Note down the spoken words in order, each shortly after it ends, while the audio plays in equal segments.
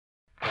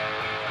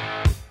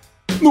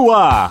No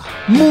ar,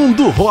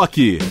 Mundo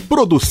Rock.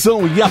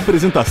 Produção e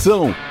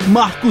apresentação,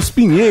 Marcos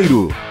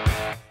Pinheiro.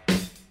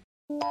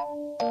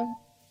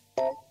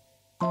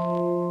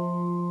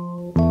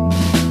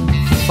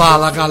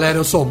 Fala galera,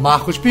 eu sou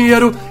Marcos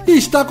Pinheiro e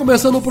está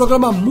começando o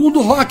programa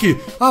Mundo Rock,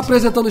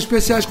 apresentando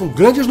especiais com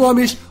grandes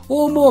nomes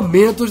ou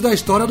momentos da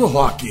história do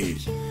rock.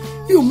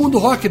 E o Mundo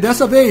Rock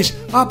dessa vez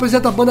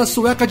apresenta a banda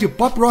sueca de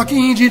pop rock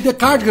indie The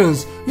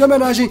Cardigans, em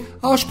homenagem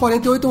aos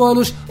 48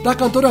 anos da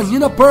cantora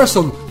Nina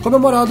Persson,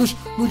 comemorados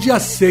no dia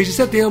 6 de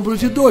setembro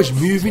de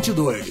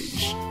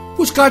 2022.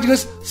 Os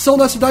Cardigans são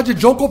da cidade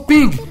de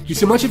Jönköping e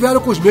se mantiveram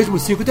com os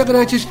mesmos 5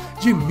 integrantes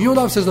de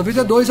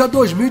 1992 a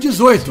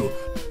 2018.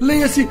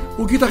 Leia-se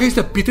o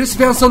guitarrista Peter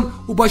Svensson,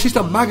 o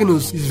baixista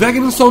Magnus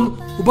Svegningsson,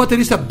 o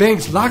baterista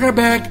Bengt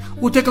Lagerberg,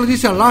 o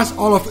tecladista Lars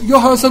Olof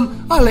Johansson,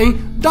 além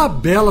da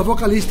bela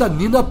vocalista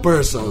Nina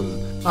Persson.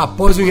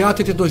 Após o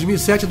hiato entre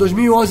 2007 e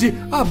 2011,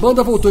 a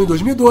banda voltou em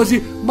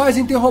 2012, mas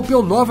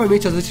interrompeu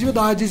novamente as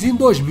atividades em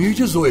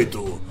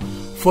 2018.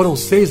 Foram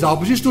 6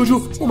 álbuns de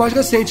estúdio, o mais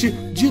recente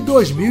de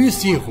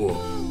 2005.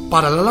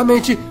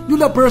 Paralelamente,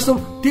 Nina Persson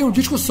tem um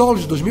disco solo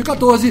de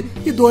 2014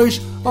 e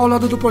 2 ao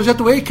lado do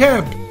projeto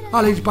A-Camp,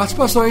 além de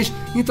participações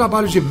em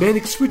trabalhos de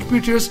Manic Street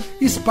Preachers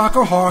e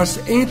Sparkle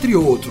Horse, entre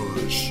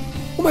outros.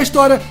 Uma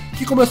história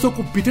que começou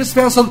com Peter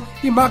Svensson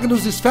e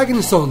Magnus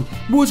Svegningsson,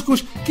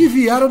 músicos que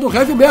vieram do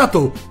heavy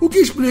metal, o que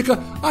explica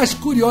as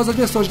curiosas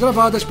versões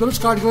gravadas pelos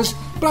Cardigans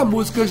para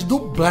músicas do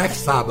Black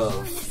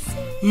Sabbath.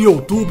 Em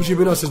outubro de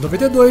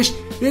 1992,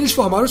 eles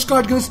formaram os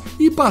Cardigans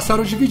e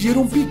passaram a dividir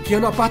um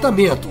pequeno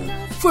apartamento.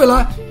 Foi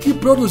lá que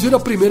produziram a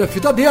primeira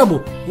fita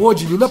demo,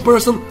 onde Nina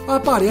Persson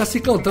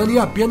aparece cantando em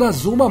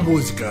apenas uma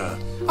música.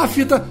 A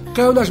fita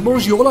caiu nas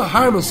mãos de Ola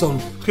Harmansson,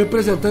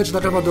 representante da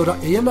gravadora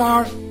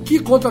A&R, que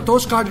contratou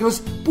os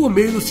Cardigans por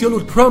meio do selo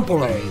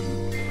Trampoline.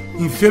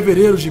 Em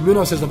fevereiro de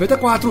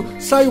 1994,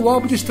 saiu o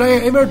álbum de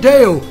estreia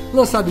Emmerdale,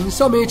 lançado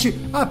inicialmente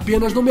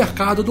apenas no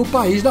mercado do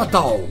país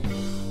natal.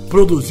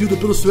 Produzido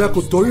pelo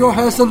sueco Tor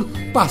Johansson,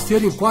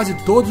 parceiro em quase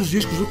todos os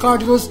discos do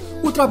Cardigans,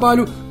 o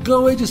trabalho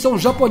ganhou a edição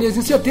japonesa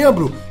em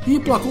setembro e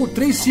emplacou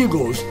 3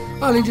 singles,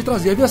 além de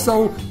trazer a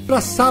versão para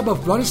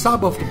Sabbath, Bloody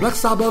Sabbath do Black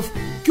Sabbath,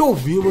 que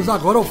ouvimos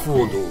agora ao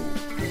fundo.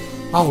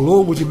 Ao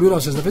longo de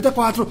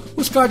 1994,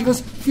 os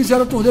Cardigans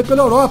fizeram turnê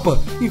pela Europa,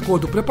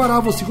 enquanto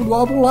preparavam o segundo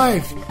álbum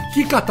Live,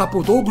 que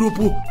catapultou o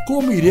grupo,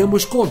 como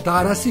iremos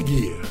contar a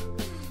seguir.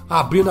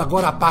 Abrindo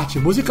agora a parte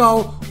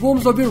musical,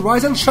 vamos ouvir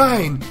Rise and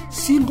Shine,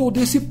 single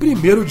desse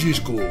primeiro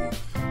disco.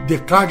 The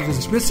Cardigans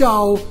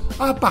Especial,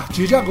 a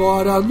partir de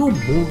agora no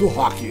Mundo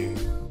Rock.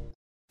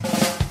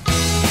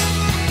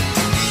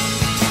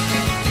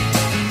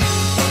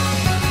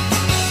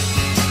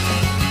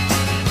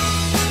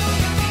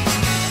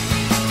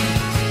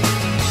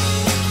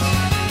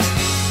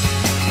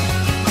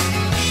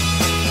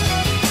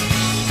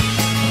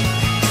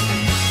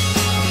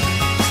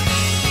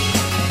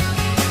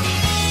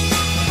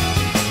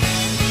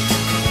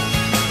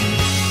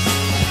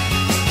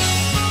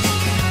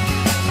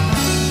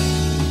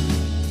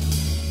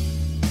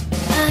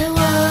 I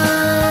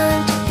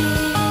want to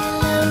be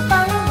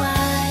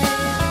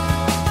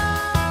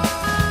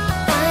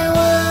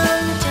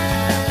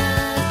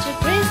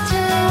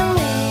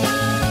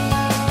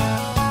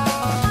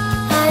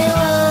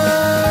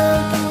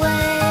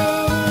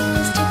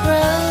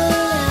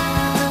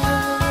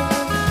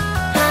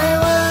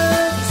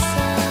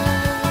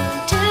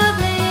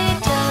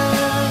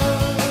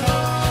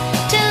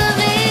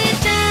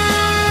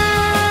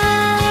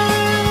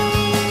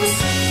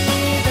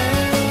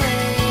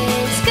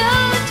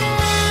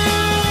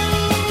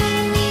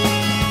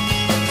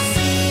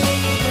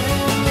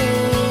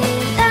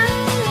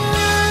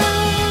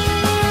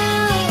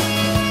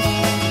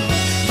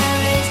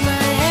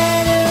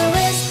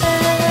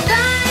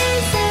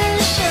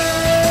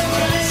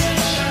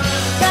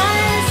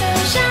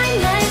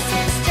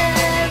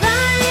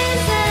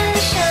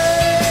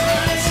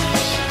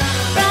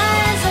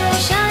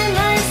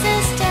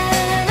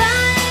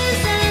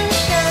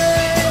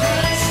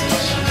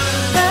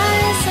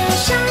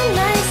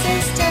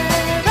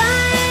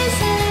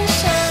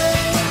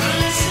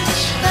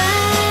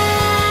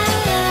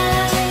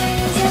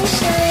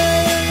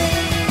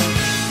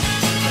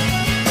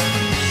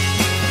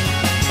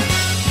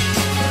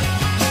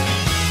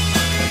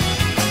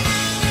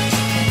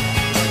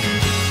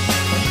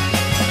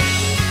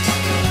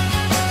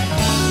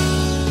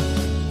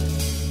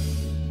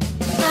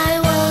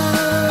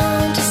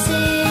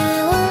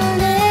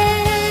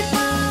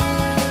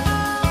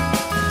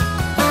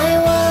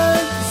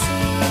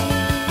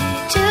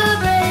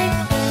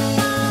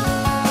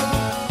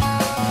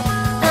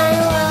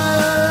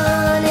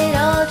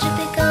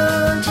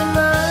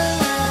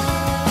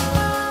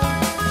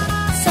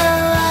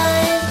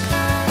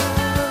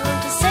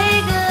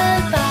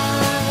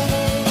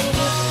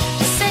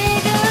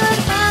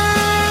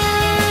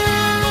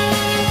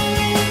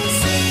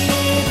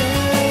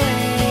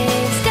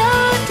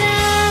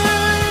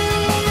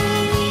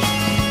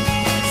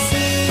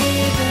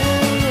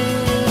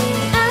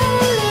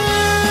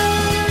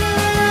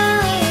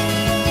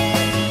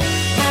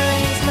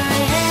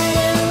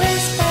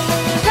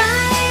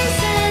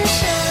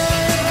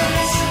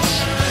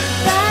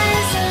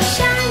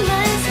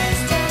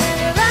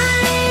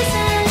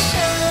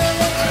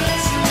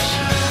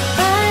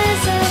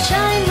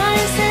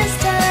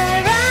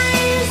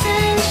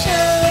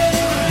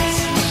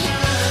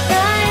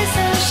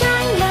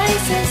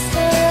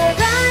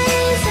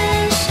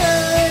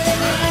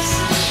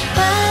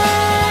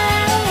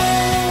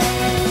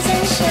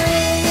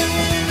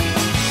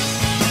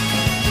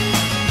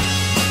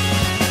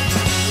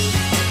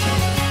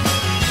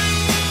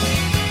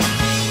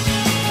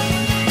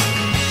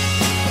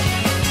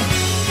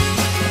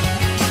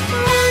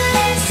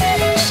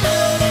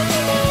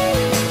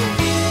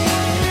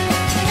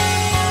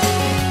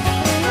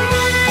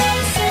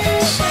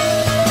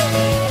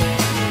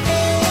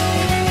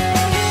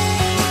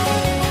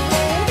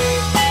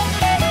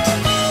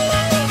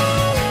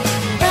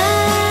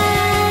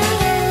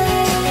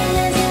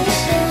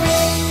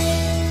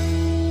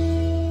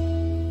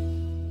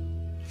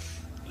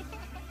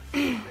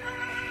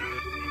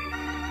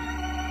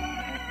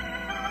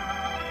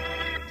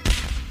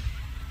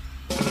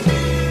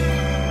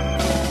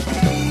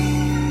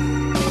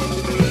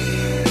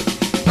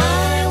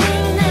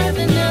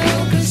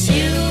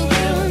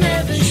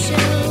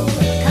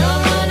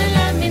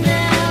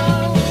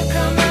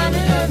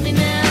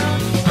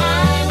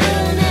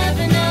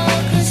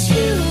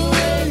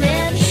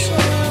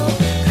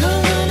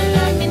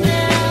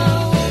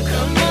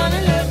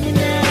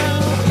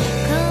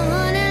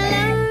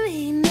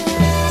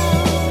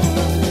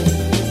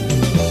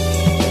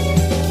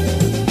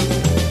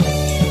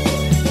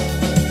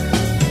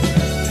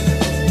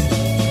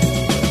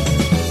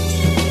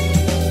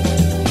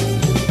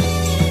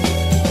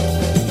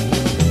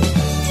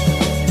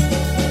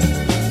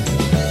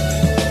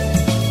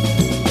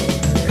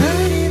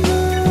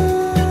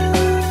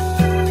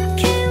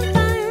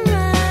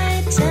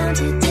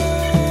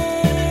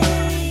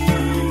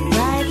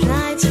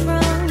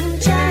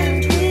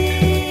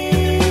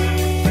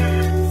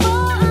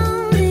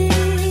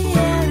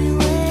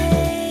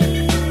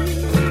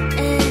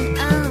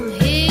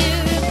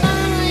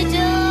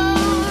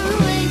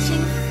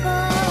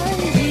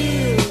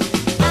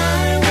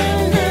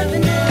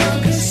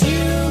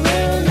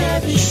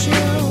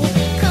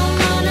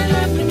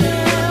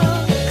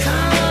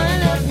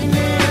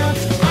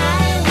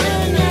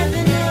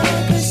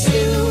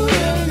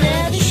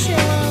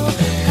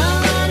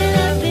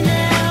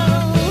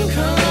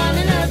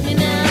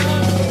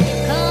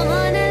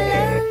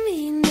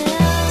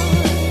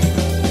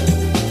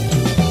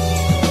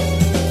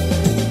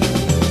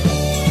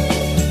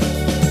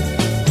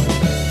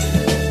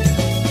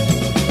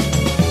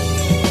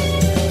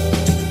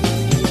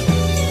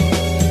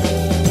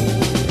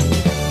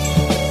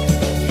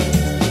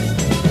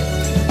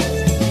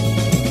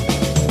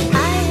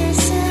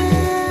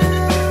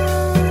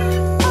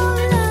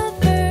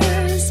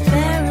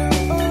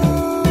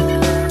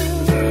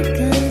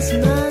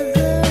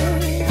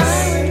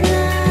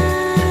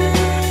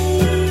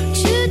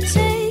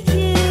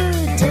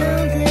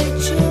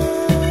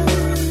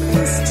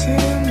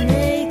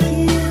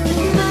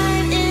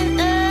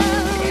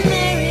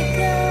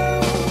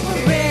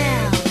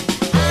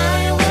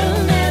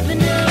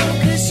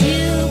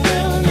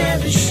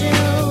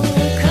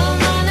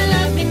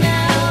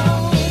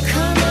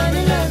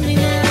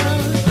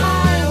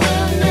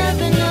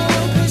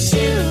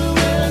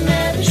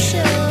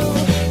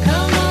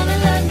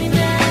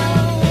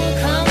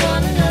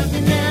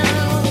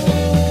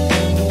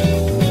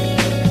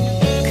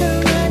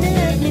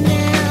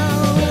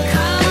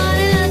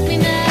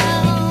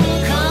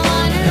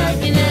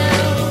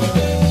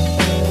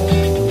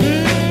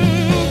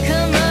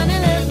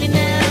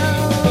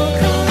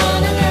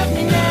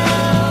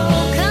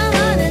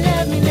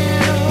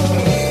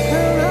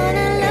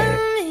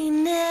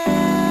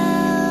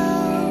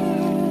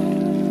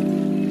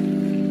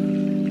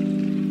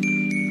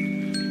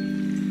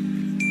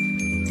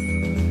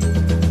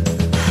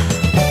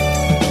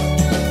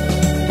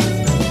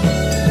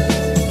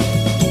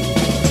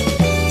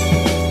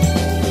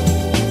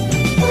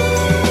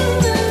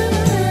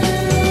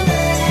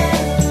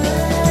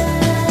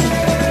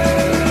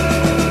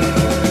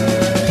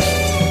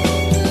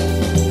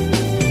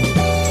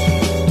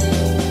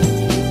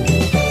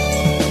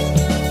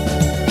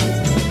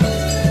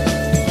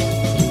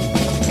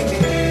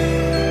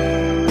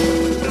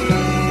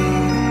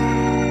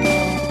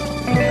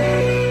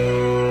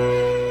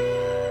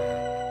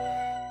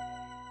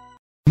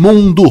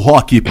Mundo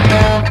Rock.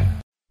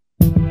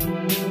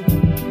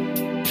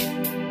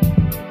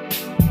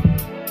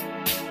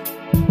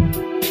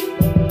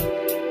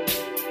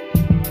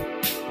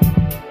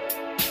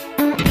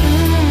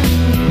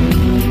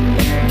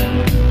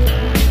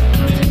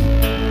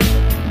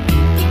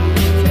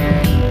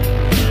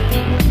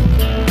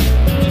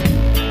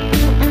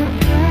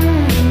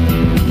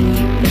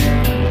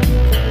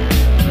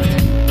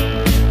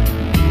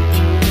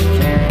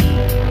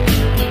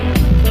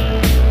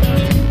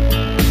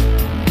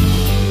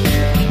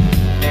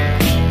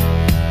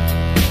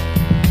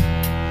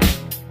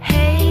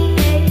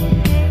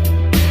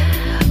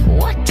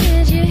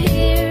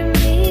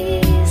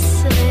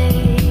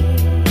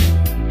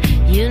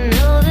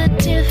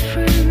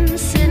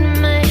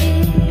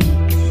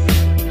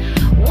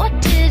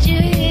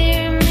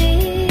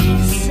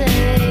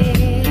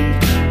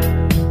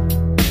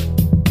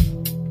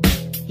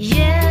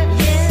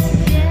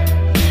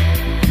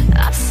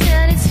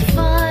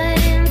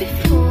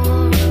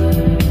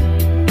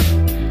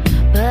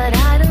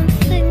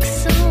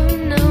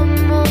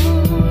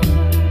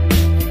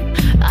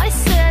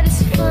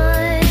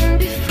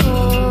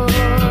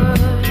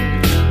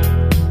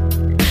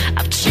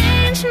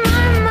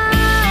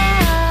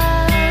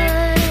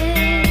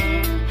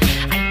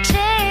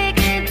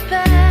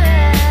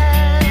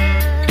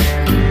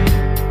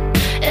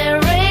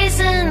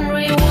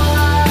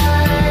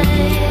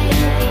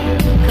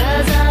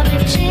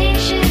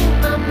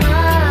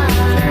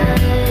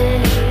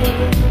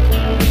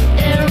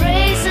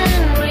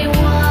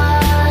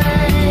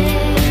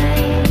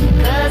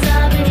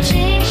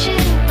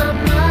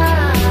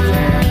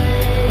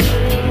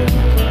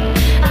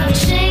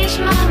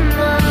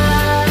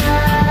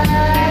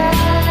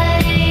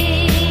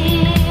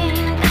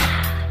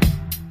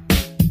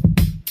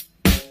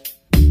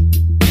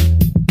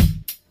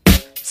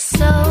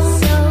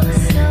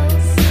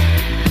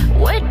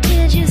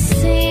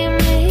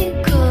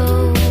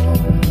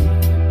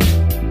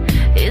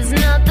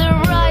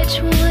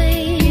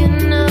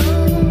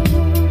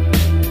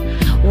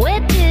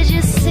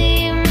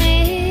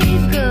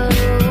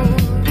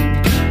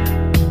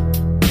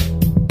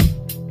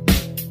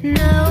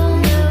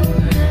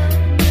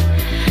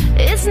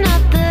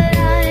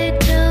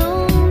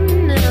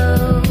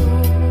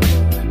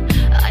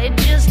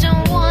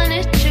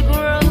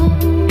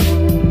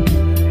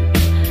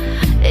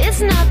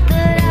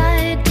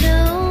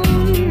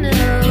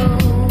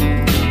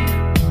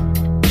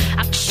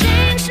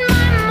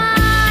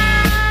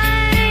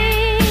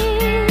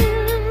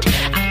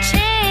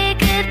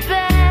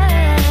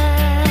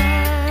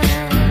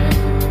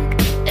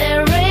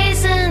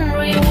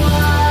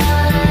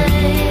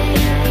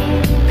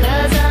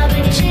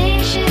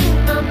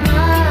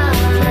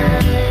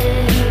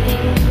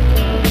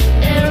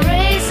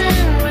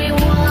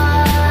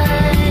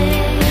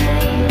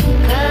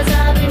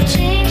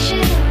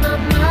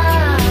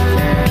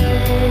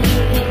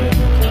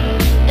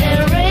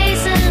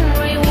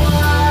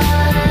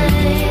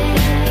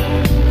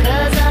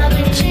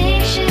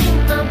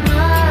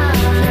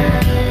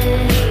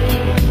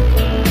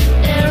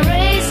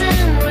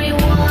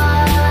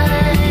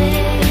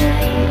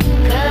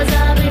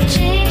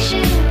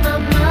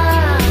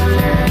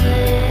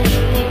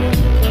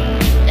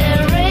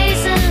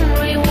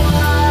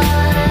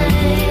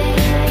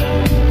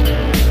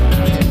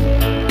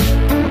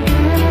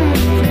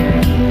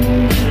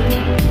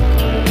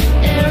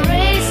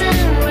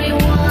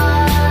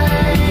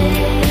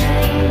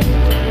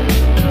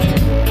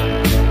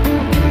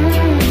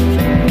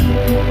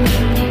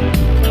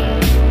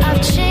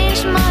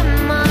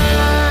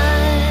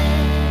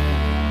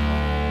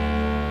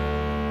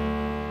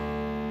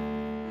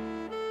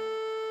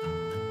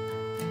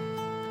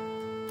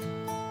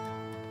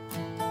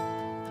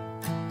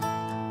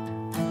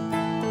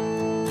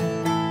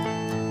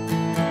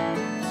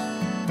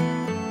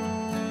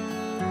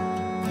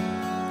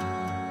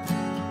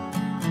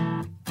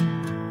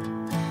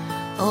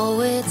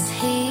 Oh, it's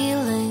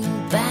healing,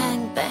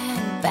 bang,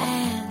 bang,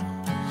 bang.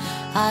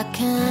 I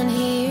can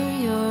hear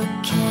your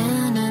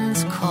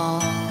cannons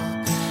call.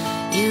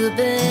 You've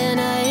been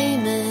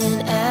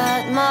aiming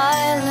at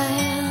my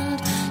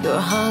land. Your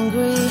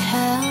hungry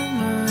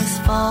hammer's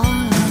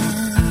falling.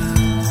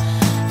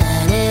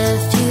 And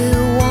if you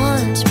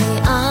want me,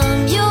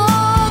 I'm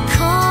your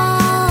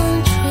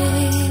country.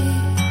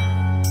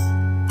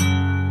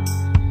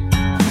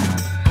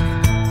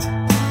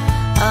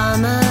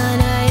 I'm an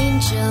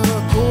angel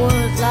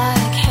poured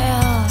like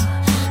hell,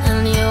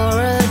 and you're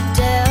a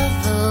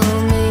devil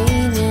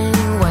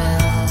meaning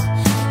well.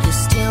 You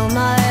steal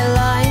my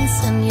lines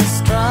and you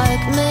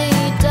strike me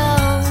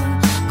down.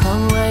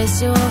 Come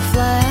raise your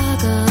flag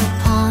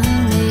upon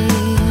me.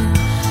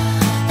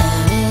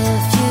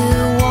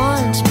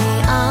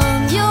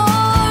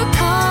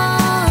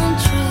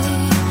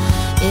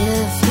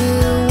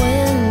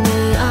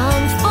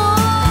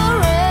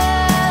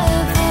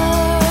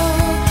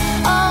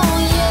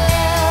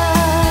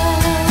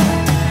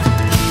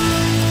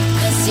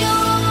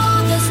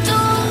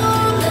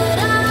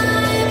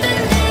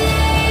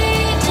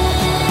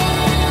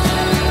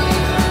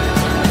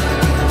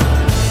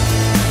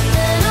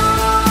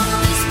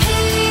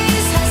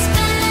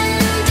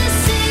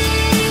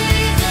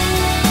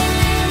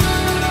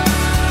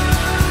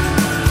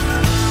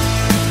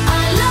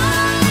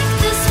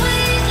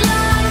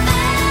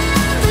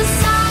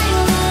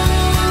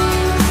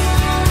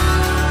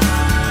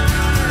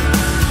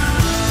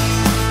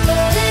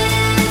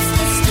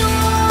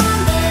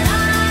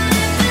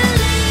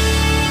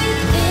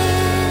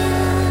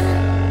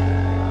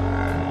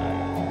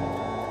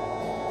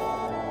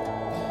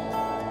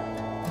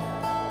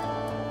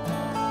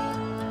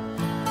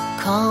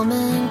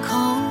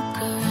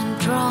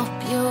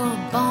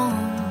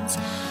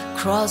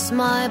 cross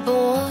my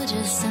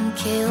borders and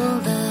kill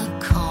the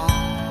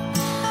calm.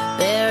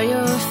 Bare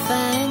your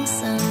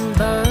fangs and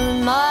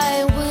burn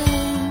my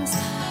wings.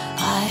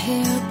 I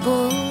hear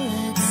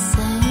bullets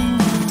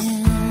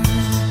singing.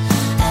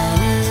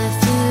 And if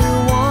you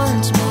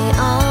want me,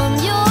 I'm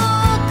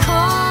your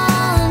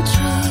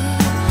country.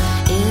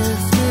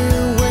 If you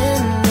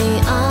win me,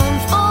 I'm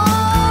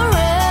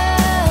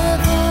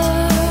forever.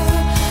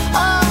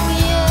 Oh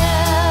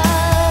yeah.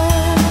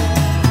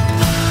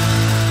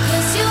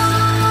 'Cause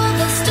you're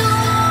the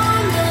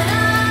storm that I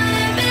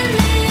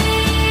believe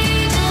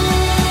in.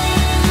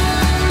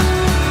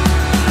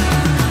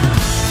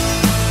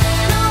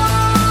 And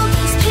all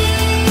this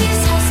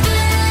peace has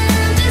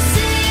been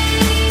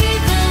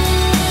deceiving.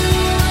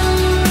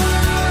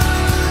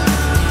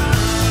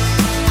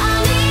 I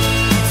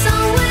need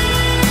some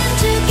wind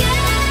to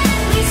get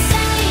me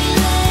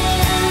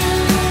sailing.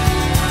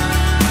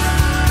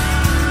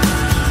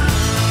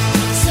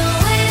 So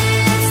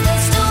it's the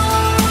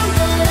storm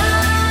that I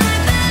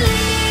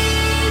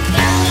believe in.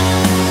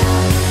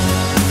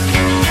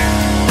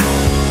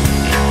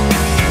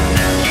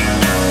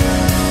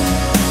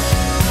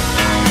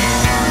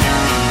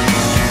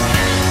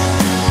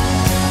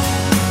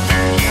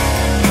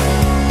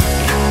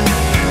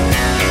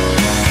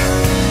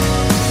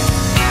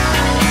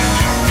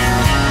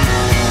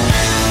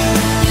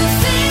 You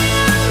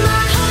fill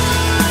my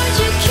heart,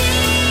 you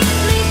keep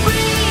me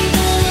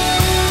breathing.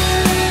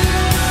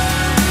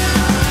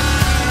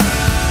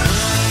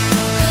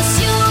 'Cause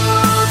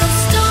you're the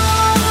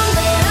storm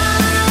that I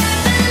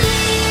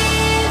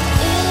believe in.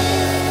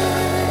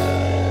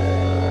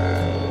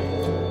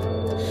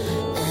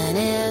 And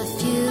if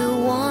you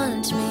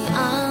want me,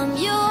 I'm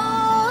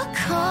your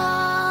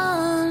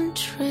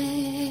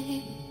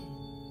country.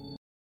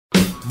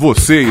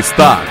 Você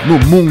está no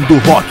Mundo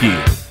Rock.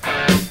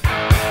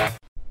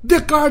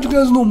 The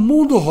Cardigans no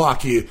Mundo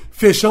Rock.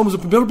 Fechamos o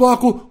primeiro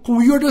bloco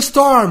com You're the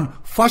Storm,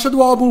 faixa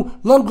do álbum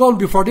Long Gone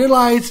Before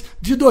Daylight,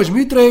 de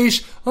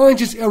 2003.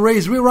 Antes,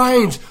 Erase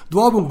Rewind, do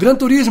álbum Gran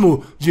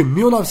Turismo, de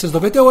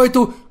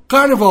 1998.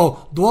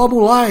 Carnival, do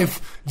álbum Live,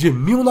 de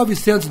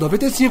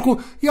 1995.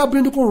 E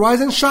abrindo com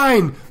Rise and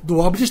Shine,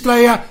 do álbum de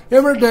estreia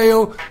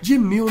Emmerdale, de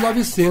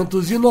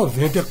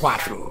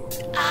 1994.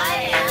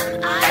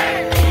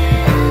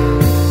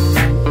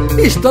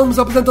 Estamos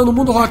apresentando o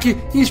Mundo Rock,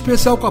 em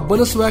especial com a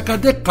banda sueca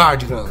The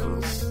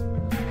Cardigans.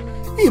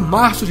 Em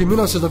março de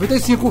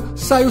 1995,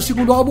 saiu o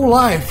segundo álbum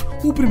Live,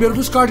 o primeiro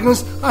dos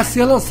Cardigans a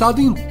ser lançado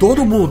em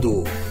todo o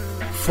mundo.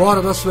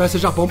 Fora da Suécia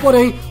e Japão,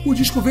 porém, o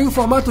disco veio em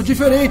formato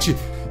diferente,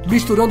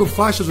 misturando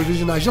faixas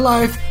originais de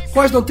Live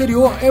com as do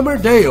anterior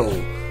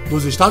Emmerdale.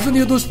 Nos Estados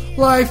Unidos,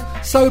 Live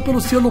saiu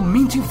pelo selo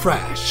Minting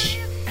Fresh.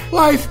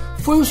 Live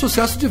foi um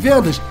sucesso de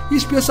vendas,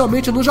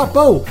 especialmente no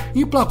Japão,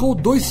 e emplacou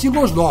 2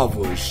 singles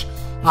novos.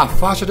 A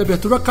faixa de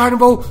abertura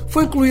Carnival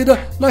foi incluída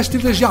nas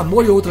trilhas de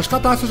Amor e Outras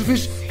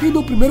Catástrofes e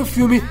no primeiro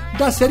filme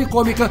da série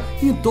cômica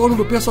em torno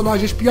do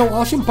personagem espião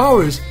Austin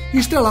Powers,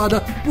 estrelada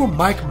por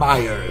Mike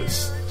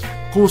Myers.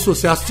 Com o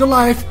sucesso de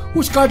Live,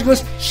 os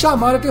Cardigans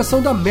chamaram a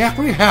atenção da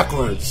Mercury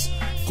Records.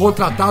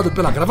 Contratado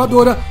pela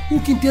gravadora,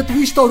 o quinteto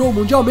estourou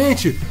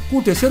mundialmente com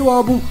o terceiro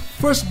álbum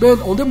First Band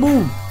on the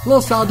Moon,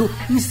 lançado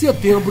em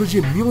setembro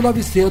de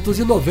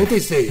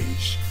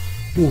 1996.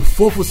 O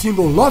fofo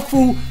single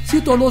Loveful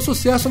se tornou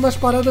sucesso nas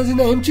paradas e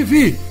na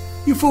MTV,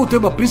 e foi o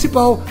tema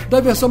principal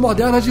da versão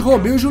moderna de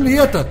Romeo e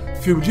Julieta,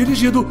 filme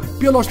dirigido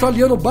pelo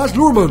australiano Baz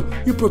Luhrmann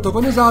e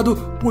protagonizado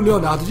por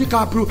Leonardo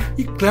DiCaprio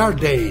e Claire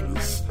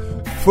Danes.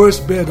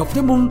 First Band of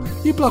the Moon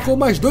emplacou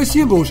mais 2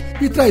 singles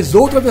e traz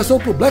outra versão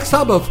por Black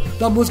Sabbath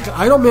da música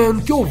Iron Man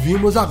que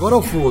ouvimos agora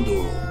ao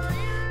fundo.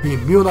 Em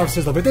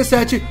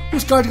 1997,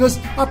 os Cardigans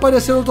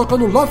apareceram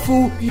tocando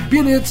Loveful e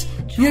Beat It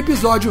em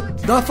episódio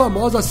da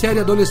famosa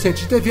série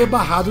adolescente de TV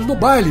Barrados no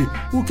Baile,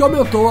 o que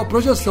aumentou a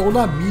projeção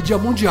na mídia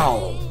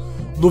mundial.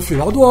 No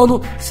final do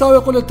ano, saiu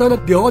a coletânea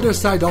The Other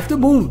Side of the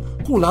Moon,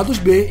 com lados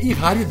B e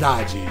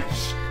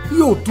raridades.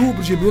 Em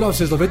outubro de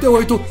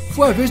 1998,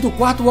 foi a vez do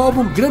quarto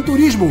álbum Gran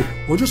Turismo,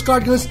 onde os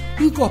Cardigans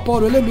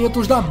incorporam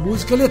elementos da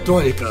música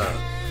eletrônica.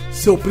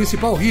 Seu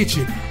principal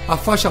hit, a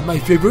faixa My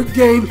Favorite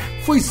Game,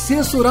 foi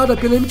censurada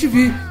pela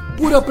MTV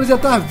por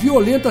apresentar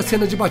violenta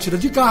cena de batida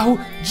de carro,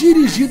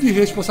 dirigido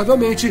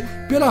irresponsavelmente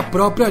pela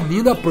própria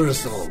Nina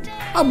Persson.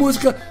 A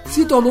música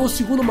se tornou o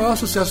segundo maior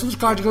sucesso dos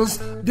Cardigans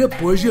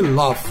depois de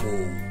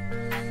Loveful.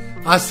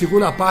 A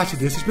segunda parte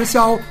desse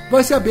especial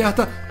vai ser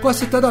aberta com a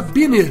citada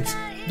Beat It,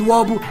 do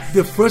álbum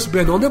The First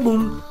Band on the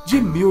Moon,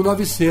 de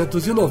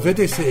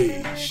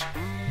 1996.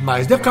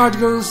 Mais The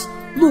Cardigans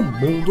no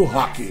Mundo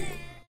Rock.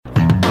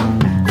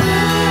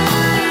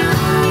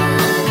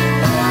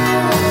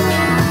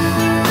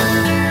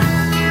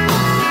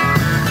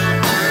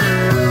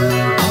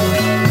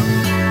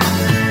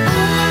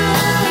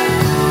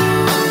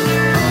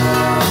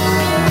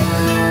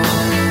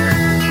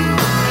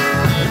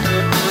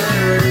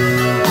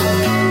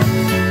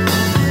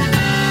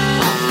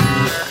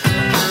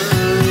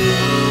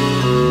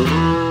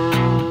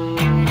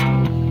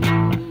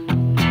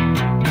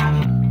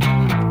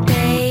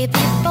 Baby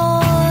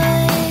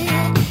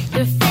boy,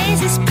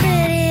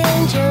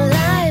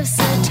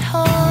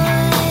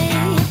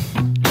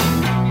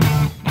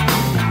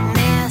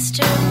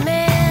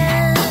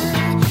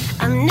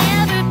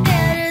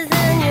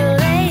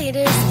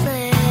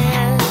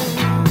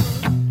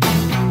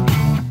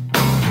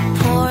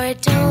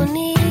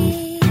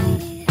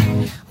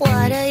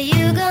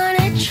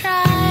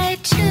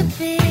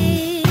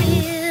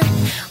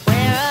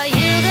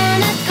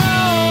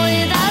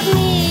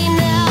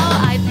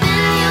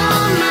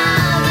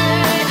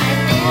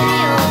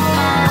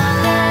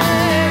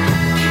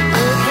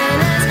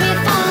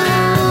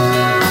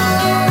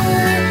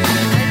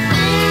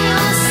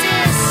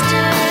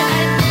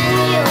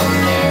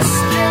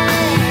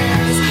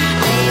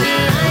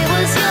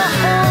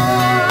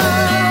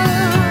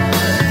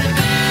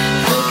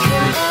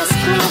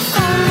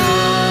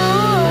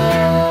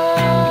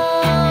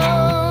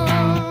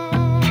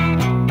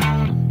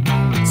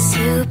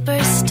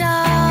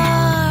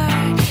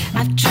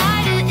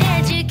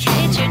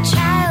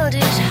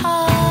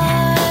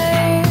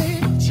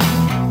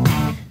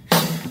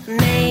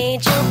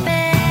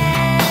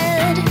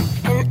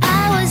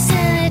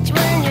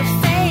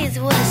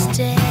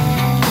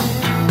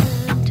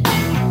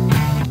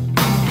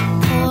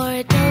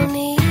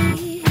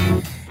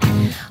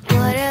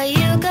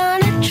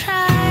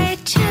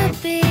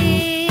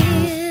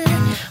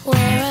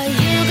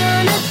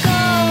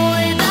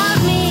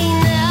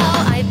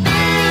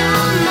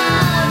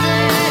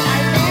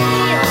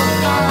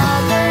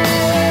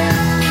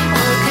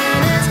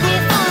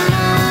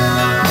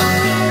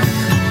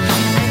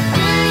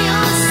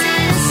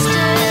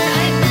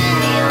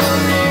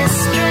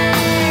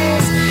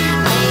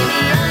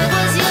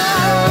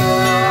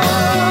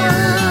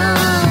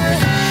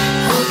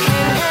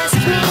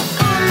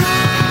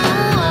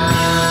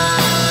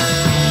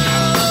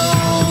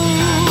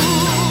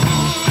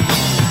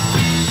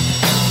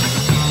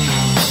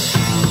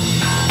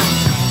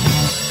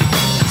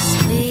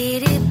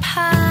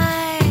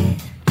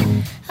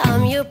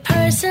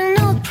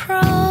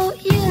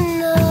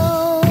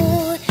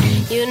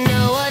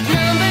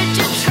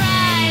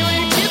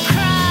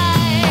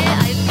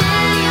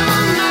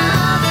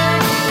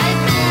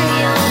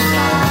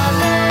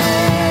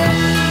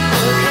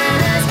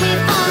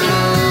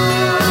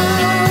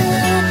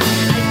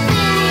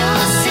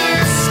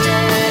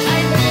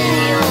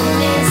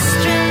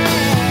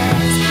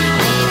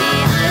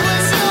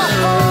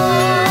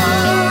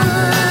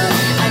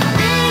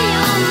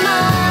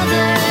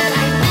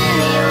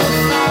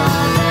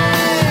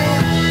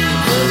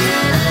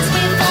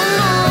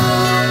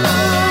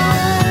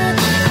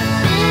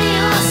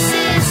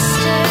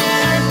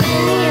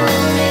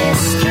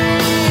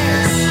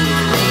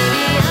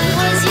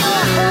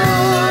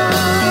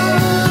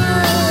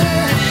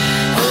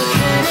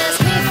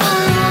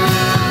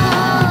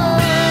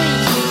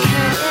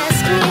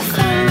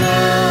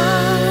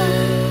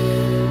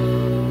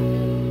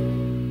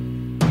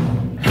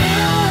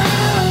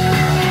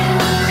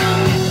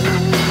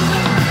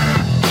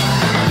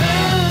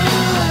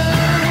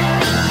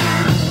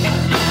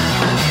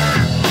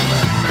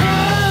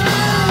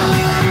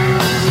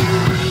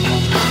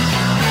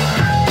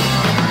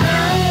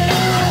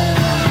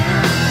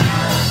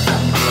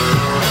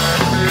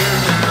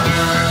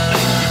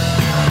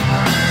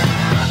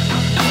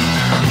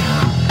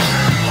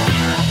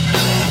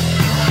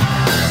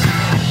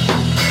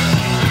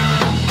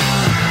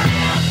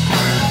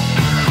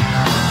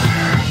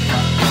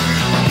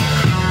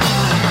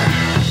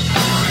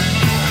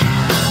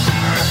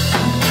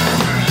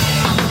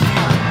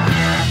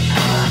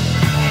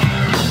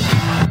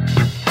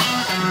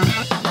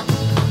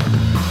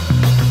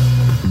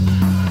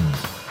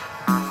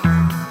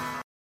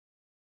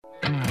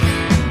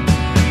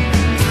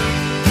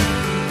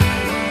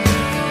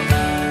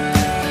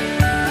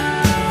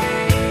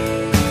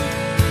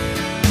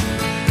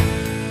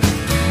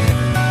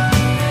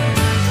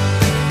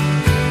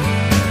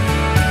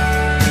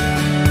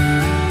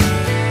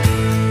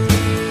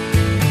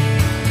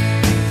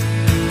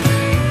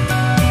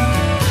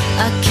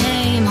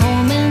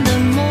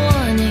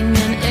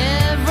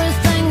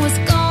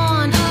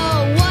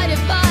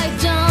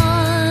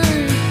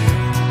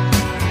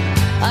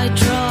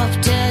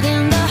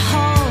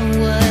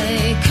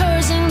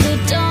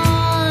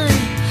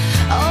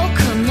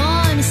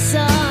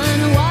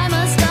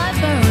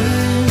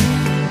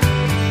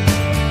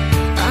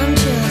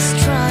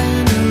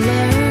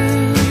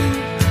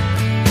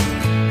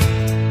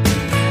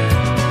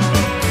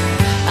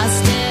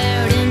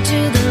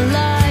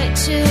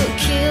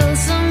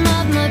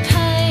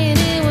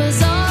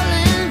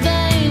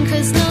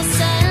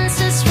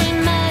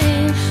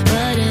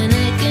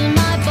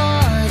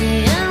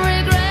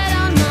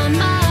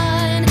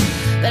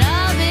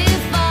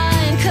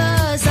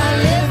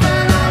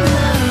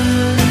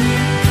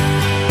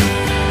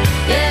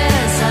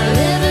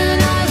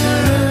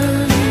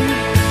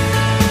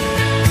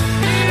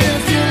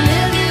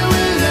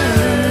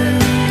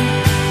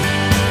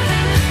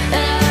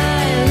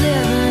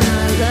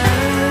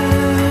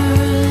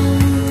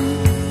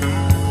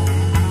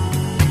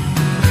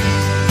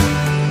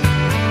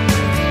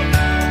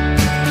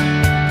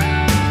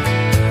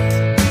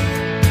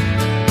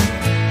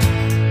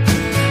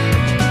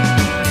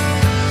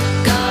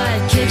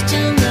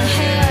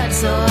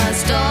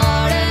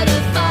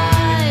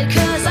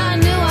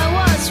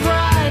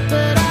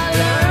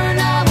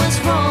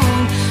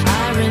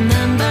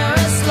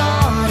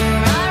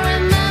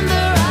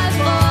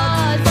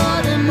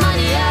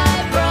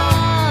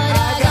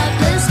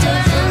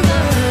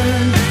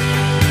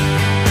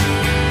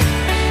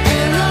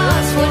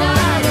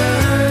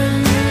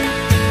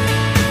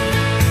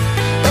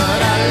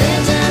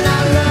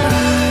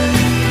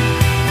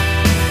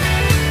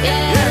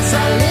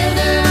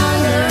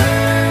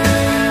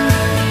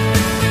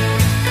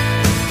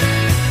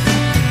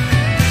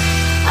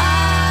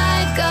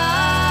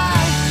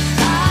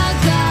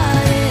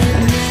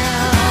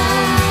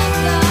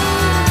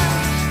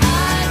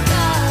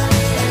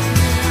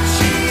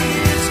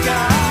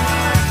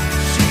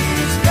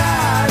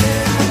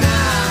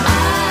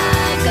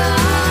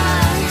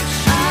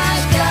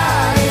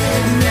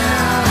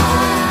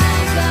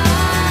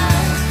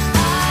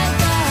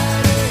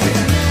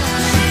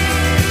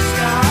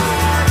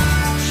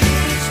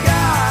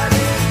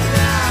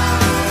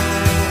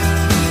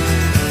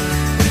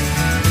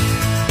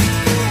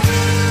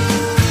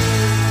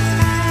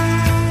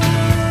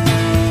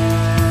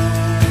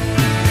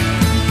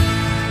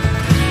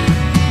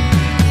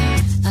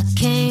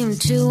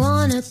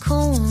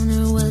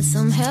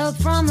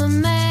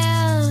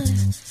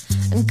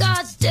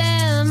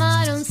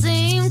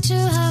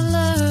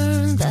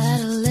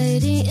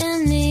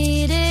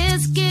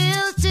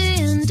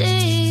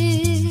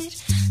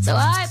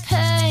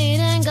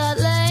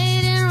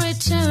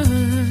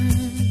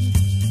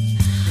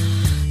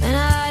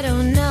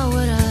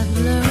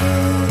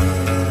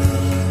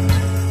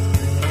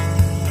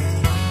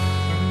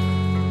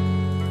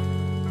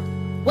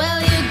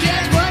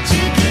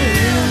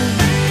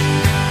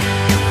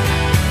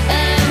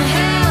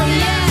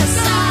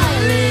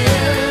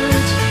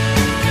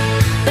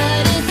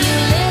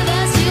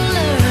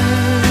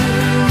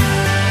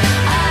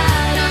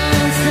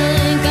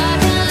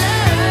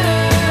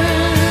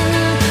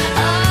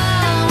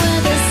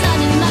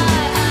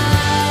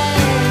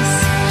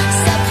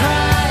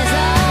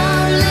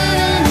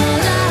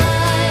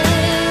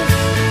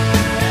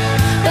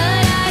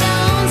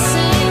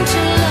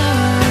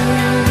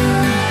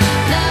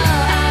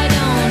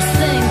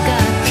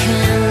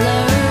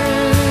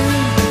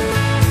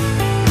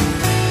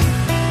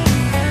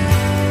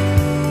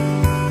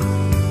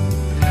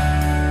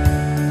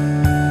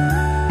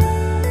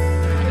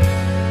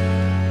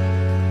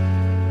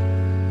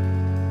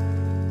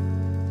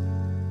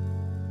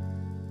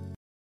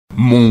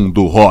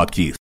 Mundo Rock.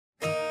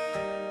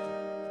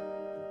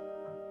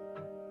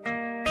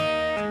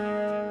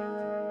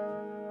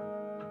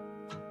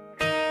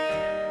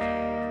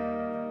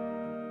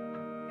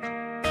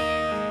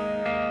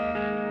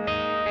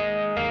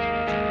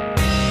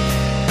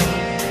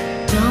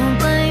 Don't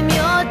blame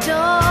your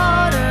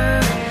daughter,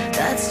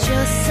 that's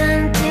just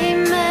sentimental.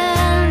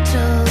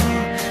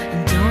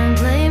 And don't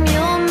blame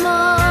your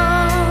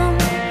mom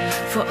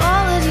for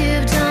all that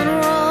you've done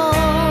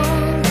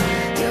wrong.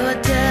 Your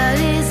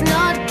daddy's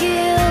not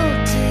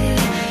guilty,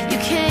 you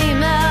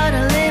came out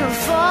a little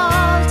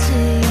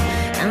faulty,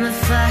 and the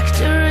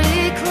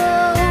factory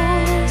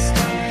closed,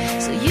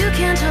 so you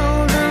can't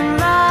hold them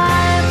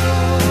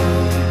liable.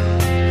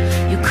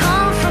 You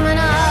come from an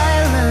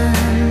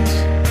island,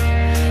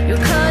 you're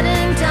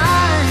cutting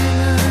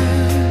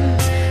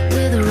diamonds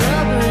with a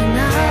rubber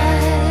knife.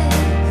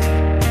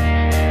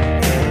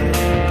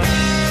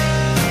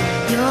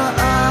 Your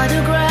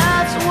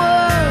autograph's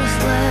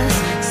worthless,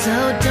 so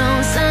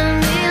don't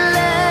send me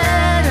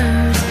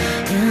letters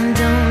and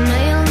don't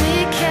mail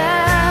me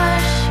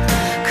cash,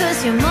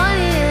 'cause your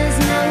money is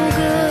no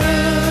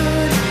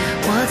good.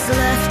 What's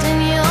left in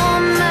your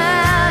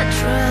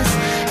mattress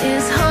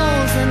is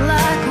holes and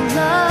lack of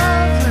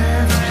love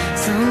left,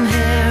 some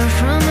hair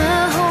from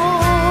a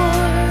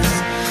horse,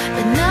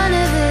 but none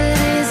of it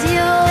is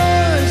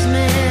yours,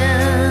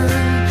 man.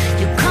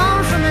 You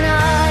come from an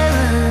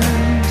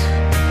island,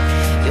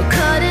 you're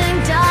cutting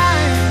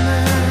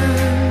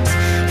diamonds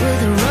with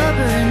a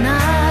rubber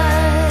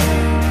knife.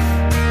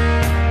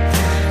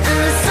 And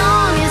the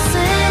song you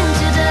sing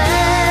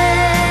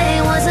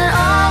today wasn't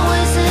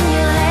always in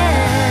your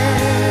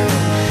head.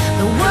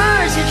 The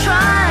words you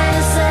try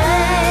to say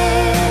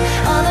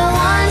are the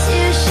ones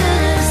you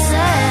should have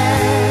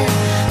said.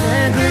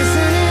 They're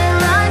glistening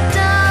like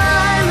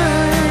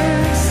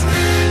diamonds.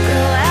 Go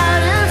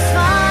out and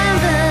find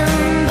them,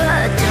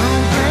 but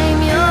don't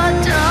blame your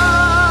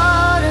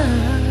daughter.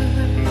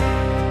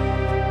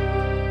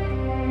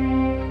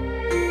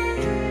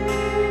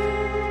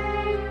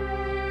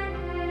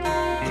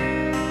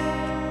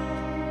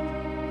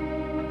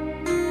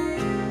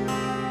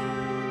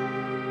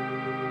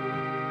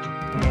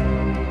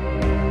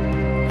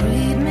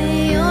 Read me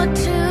your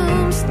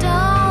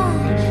tombstone,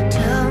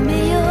 tell me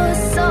you're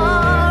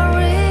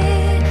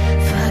sorry,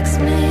 fax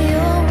me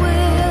your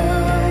will,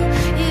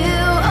 you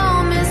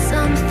owe me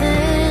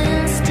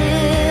something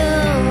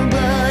still.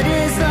 Blood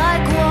is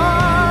like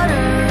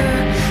water,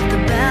 the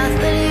bath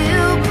that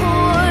you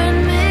poured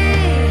me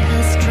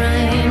has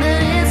drained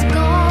and it's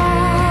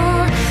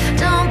gone.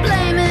 Don't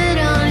blame it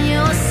on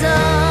your son.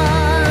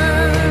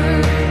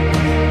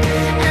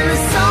 And the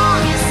song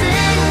you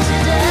sing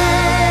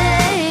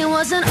today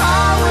wasn't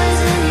always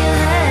in your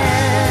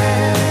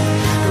head.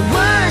 The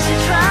words you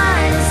try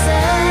to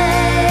say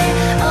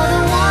are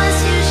the ones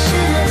you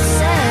should have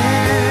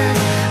said.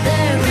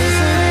 They're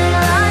glistening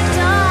like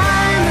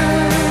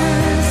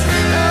diamonds.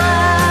 Go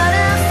out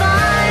and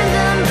find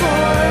them,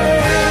 boy.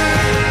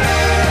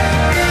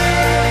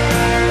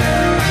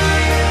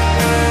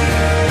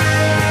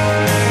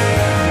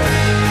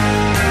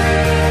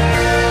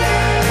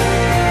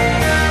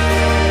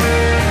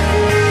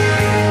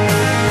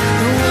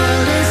 The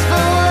world is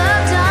full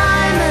of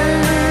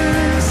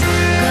diamonds.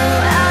 Go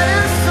out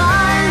and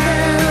find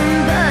them,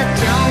 but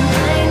don't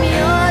blame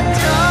your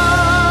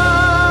daughter.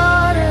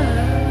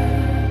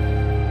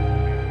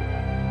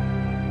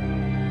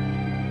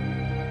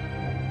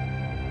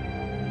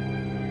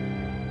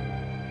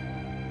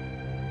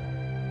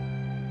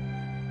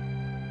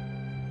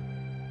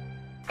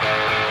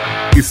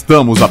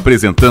 Estamos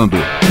apresentando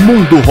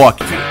Mundo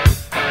Rock.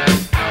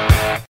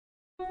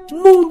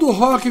 Mundo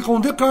Rock com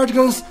The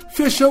Cardigans,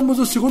 fechamos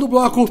o segundo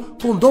bloco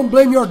com Don't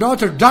Blame Your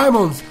Daughter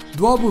Diamonds,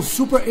 do álbum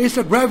Super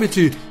Extra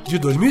Gravity, de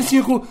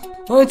 2005,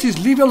 antes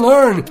Live and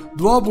Learn,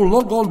 do álbum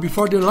Long Gone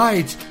Before the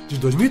Light, de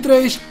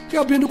 2003, e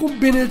abrindo com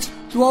Bennett,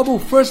 do álbum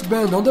First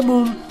Band on the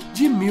Moon,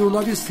 de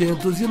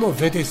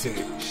 1996.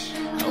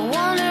 I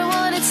wonder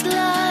what it's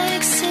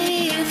like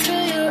seeing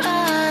through your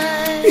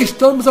eyes.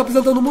 Estamos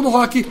apresentando o Mundo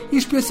Rock, em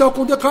especial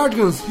com The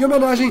Cardigans, em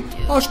homenagem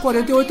aos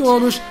 48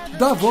 anos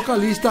da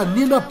vocalista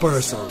Nina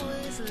Persson.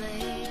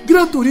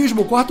 Gran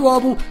Turismo, o quarto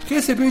álbum,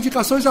 recebeu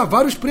indicações a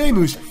vários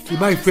prêmios, e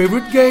My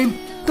Favorite Game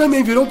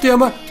também virou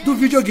tema do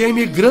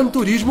videogame Gran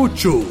Turismo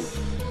 2.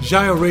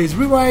 Já o Race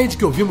Rewind,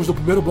 que ouvimos no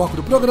primeiro bloco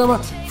do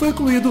programa, foi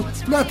incluído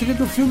na trilha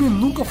do filme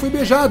Nunca Foi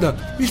Beijada,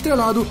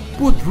 estrelado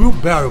por Drew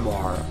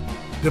Barrymore.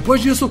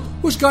 Depois disso,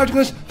 os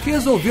Cardigans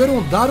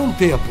resolveram dar um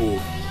tempo.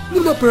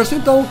 Nina Persson,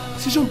 então,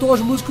 se juntou aos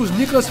músicos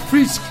Nicholas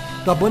Frisk,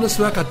 da banda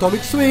sueca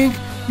Atomic Swing,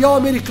 e ao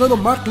americano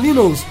Mark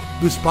Linos,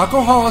 do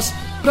Sparkle House,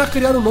 para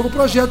criar um novo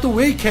projeto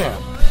Way Camp.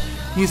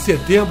 Em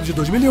setembro de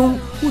 2001,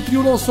 o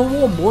trio lançou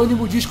um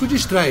homônimo disco de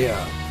estreia.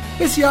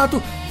 Esse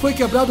ato foi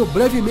quebrado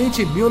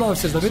brevemente em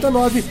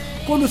 1999,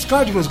 quando os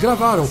Cardigans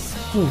gravaram,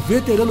 com o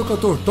veterano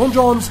cantor Tom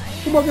Jones,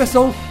 uma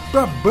versão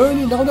para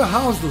Burning Down the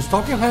House dos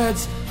Talking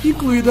Heads,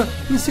 incluída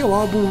em seu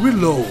álbum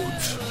Reload.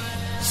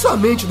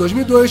 Somente em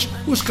 2002,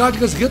 os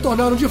Cardigans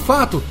retornaram de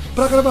fato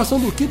para a gravação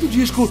do quinto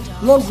disco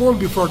Long Gone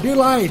Before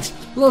Daylight,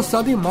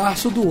 lançado em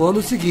março do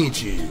ano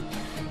seguinte.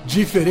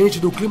 Diferente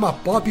do clima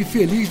pop e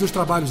feliz dos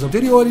trabalhos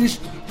anteriores,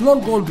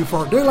 Long Gone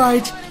Before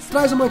Daylight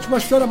traz uma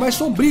atmosfera mais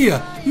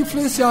sombria,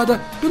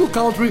 influenciada pelo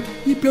country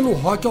e pelo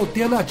rock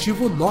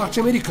alternativo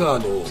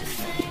norte-americano.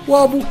 O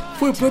álbum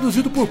foi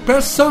produzido por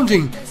Per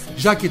Sundin,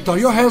 já que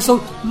Tony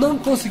Johansson não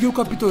conseguiu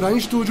capturar em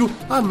estúdio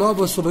a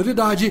nova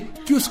sonoridade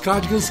que os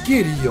Cardigans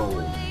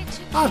queriam.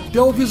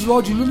 Até o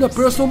visual de Nina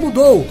Persson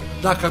mudou,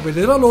 da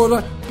cabeleira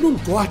loura para um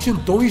corte em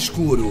tom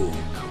escuro.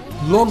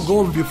 Long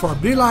Gone Before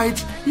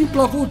Daylight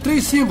emplacou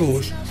 3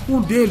 singles.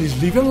 Um deles,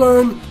 Live and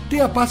Learn, tem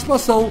a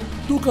participação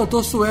do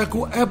cantor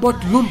sueco Ebbot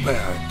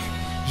Lundberg.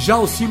 Já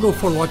o single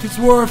For What It's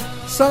Worth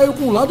saiu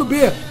com o lado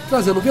B,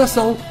 trazendo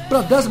versão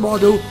para Das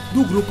Model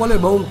do grupo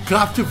alemão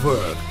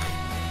Kraftwerk.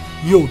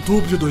 Em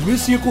outubro de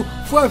 2005,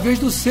 foi a vez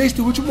do 6º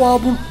e último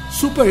álbum,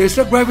 Super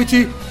Extra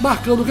Gravity,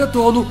 marcando o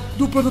retorno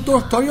do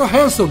produtor Tony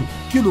Johansson,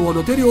 que no ano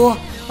anterior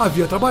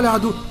havia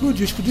trabalhado no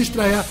disco de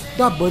estreia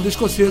da banda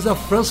escocesa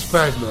Franz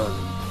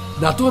Ferdinand.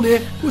 Na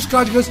turnê, os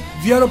Cardigans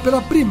vieram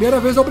pela primeira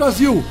vez ao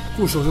Brasil,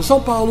 com shows em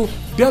São Paulo,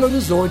 Belo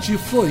Horizonte e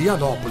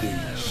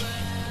Florianópolis.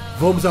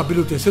 Vamos abrir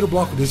o terceiro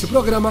bloco desse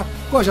programa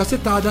com a já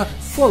citada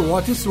For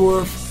What It's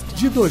Worth,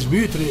 de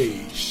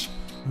 2003.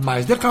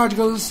 Mais The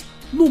Cardigans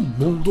no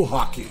Mundo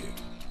Rock.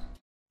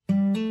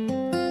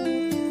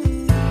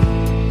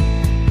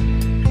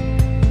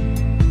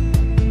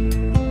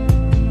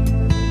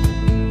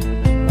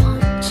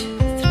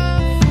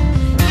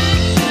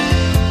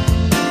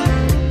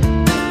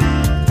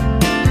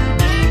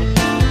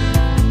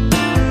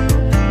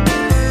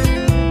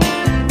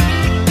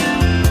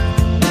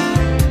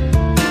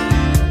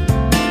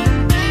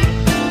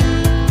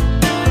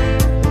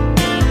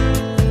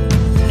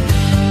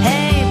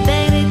 Hey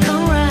baby,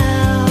 come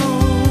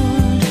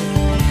round.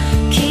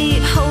 Keep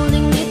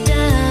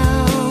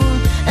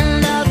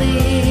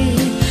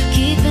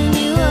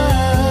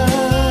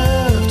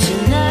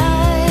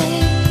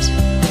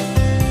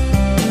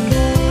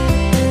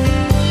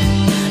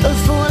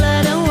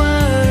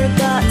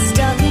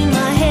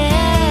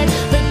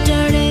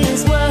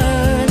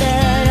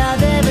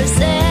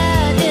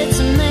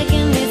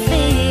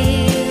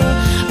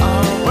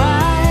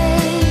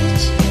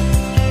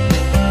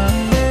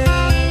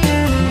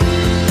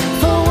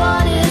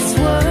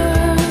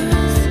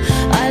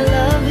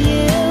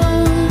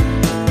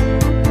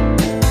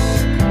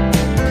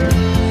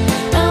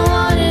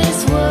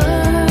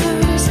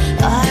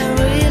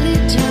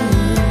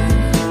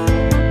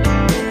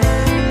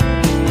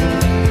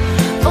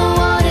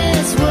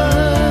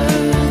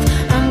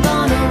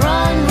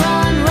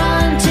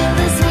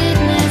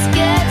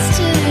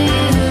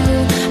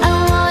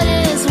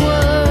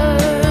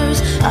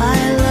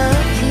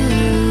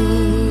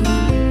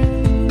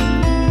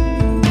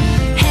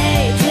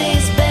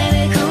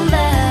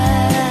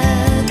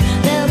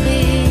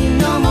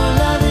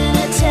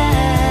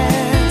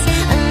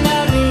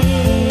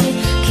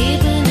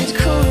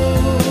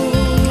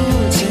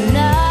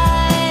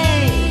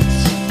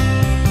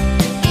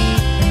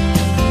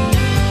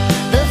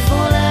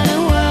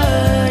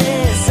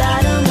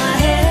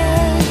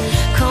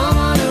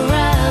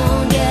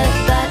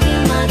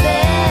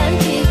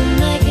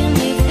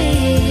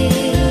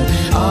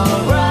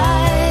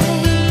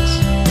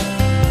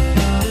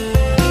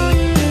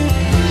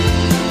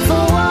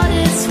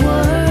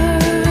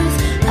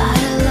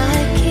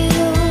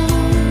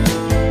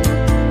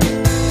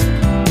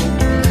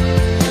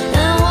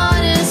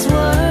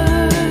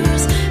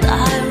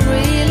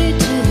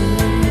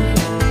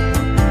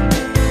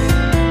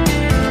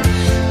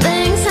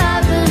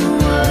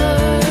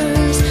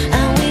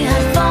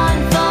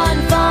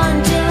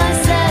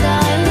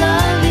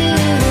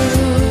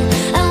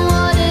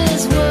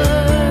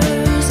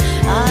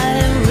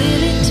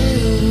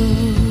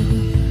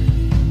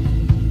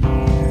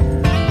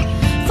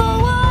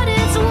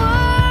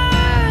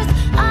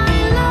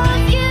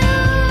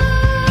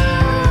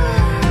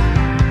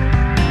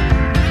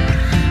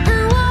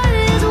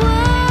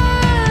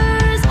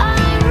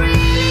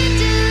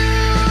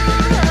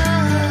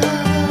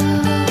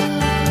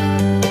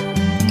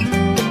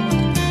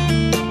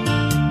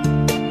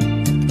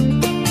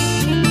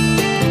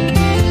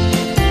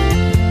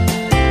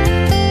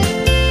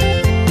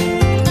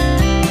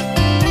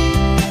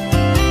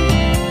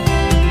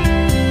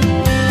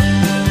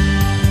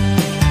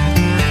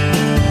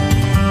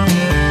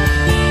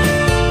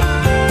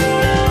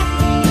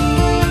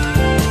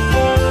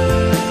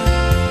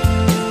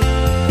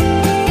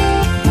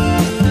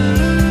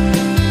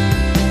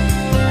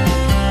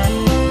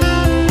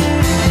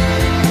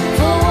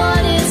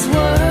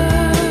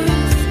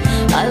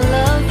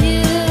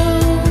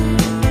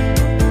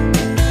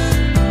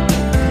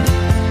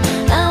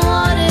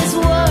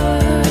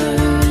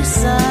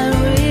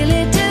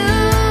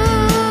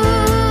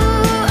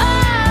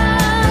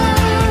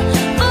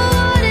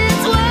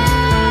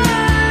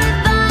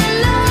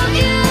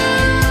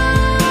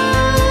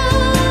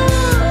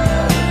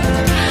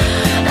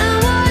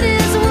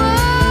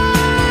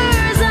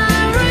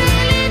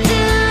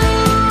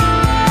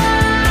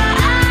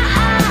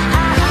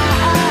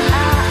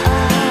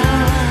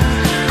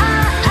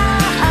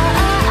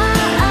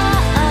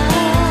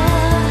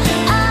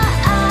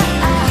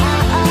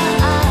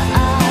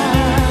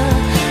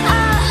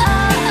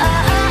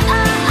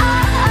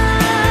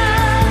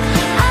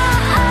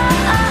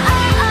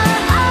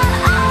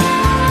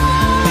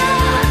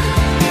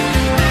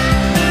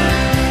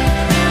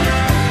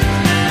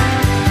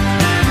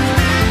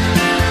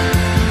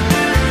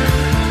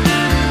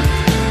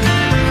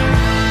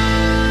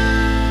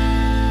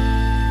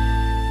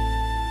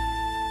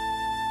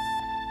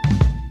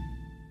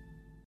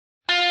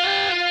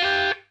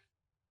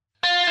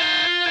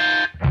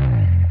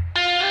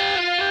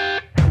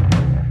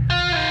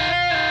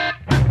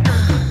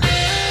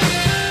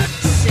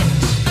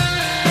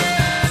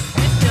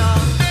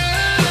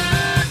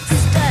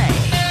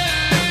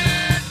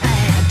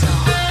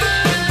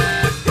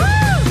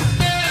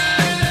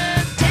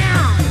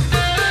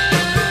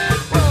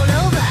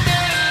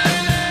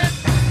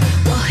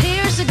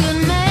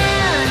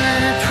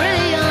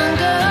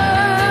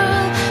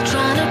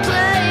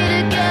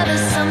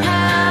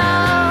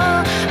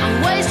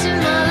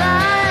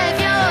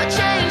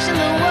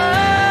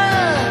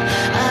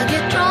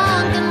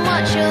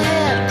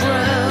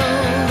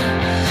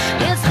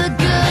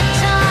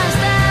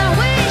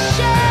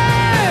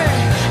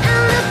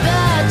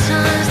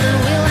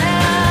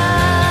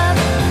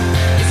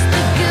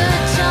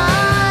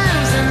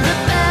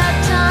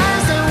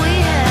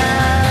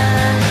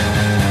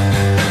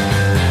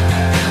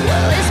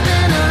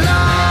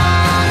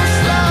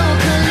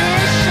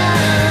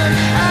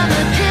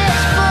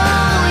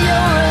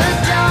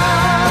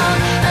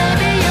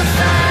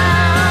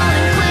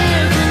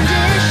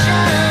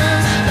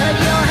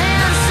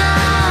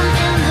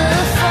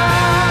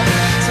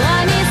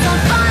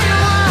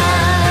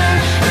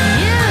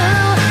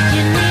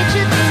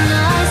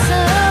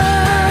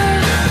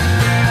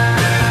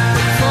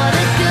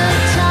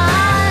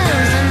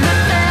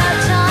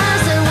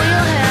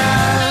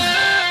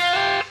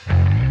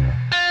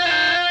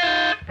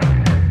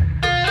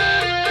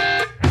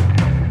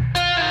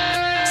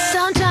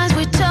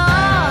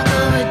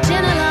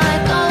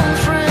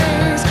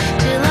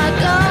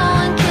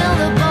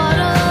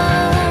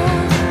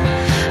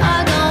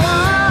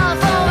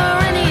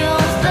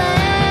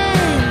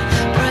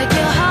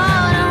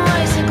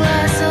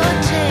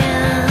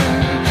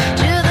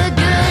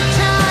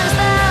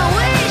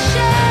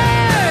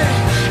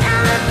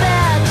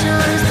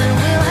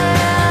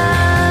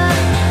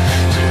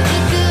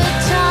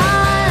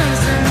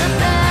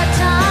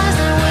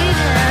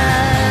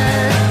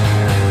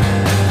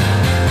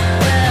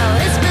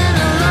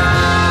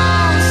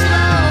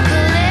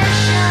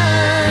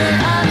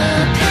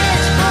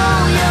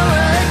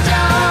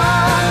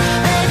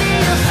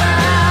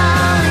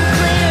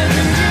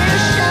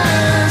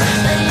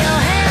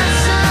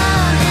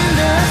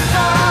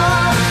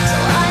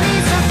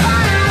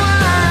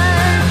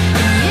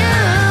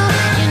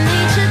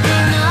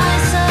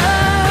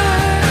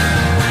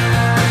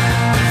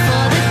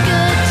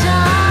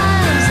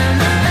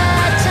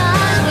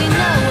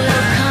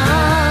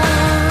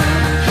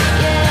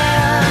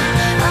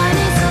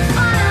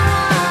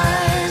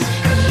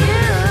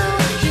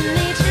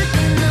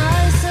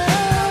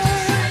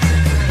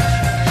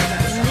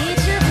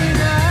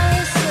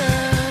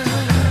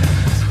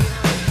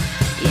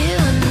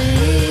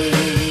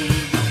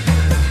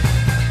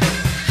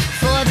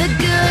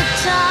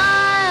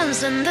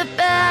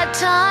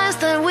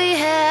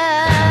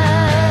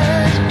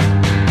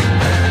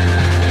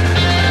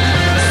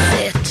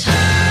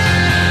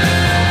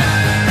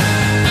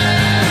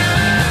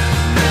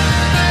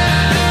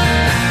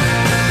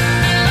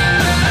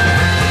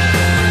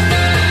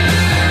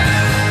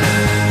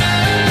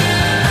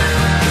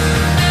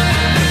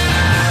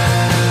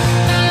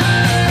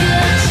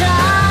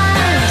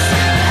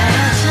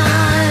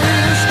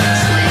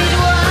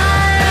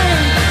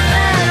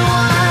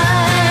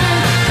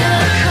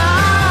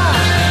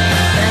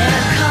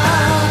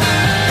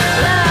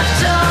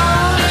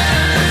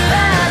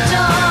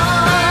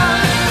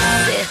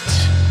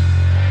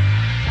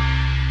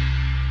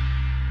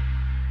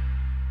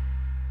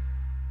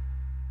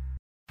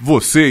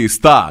Você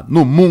está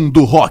no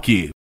Mundo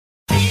Rock.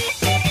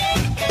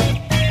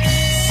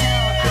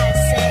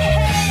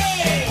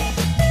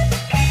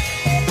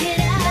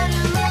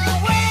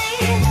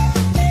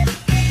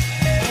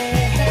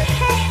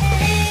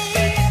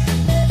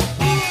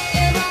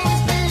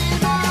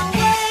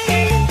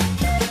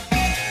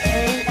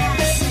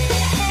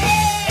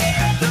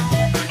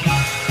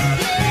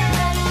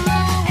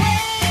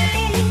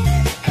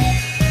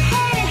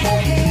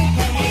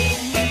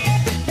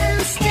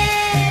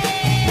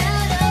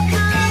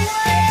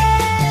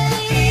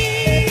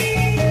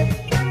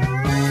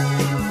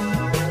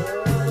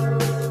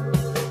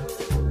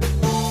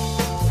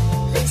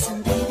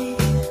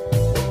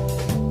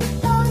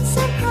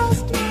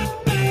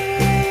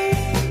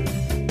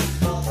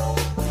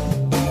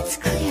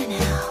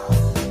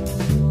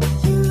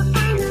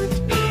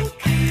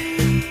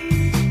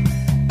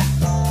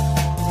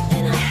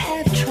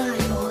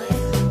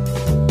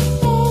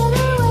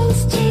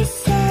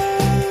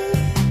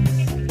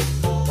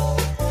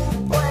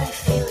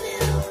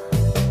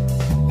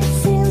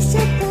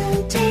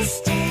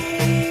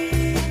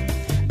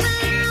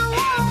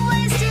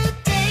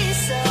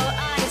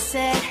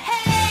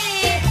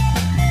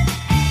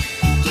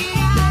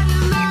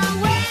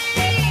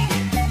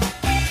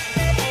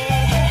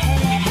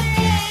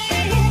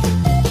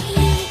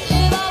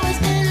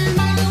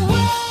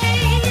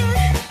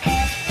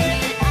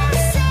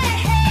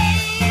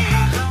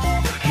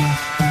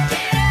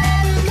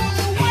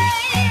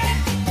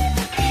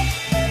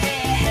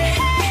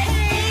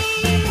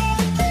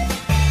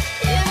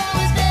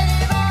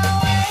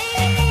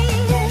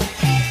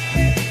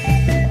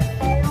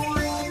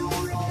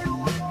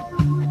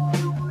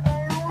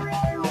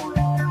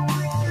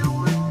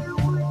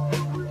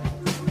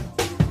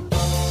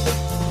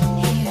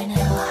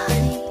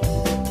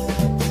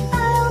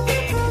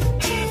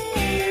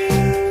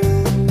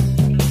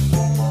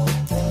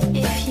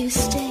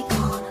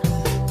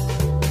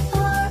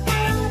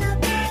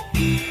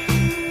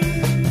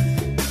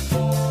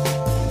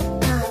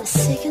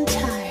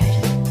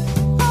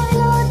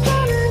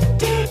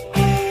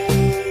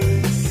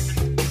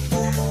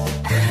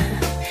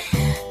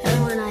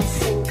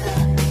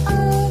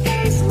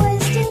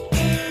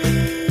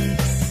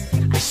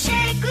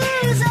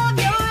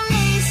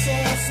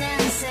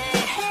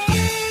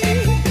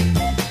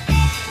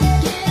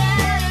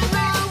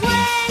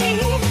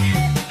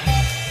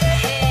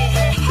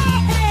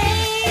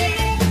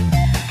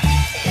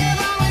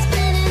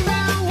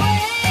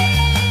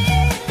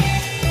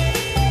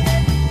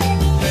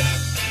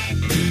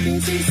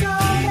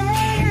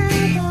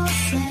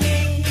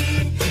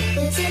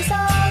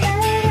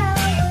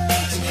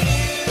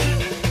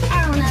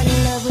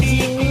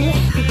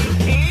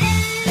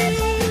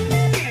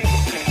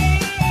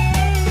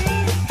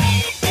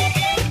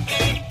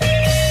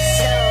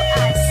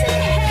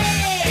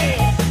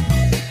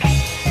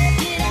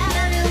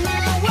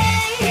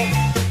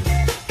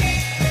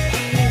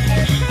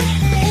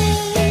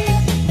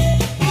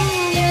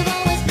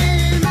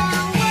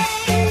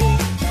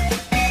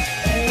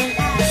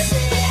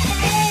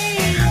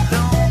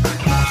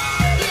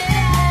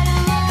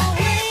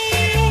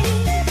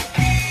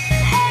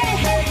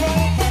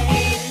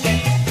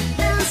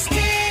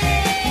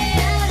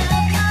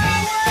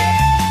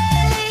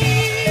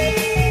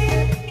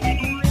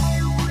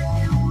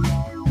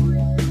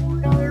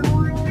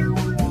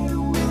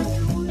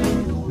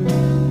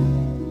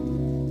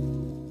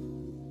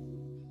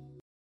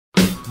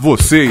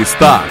 Você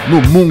está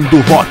no Mundo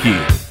Rock.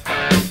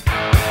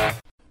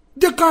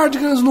 The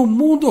Cardigans no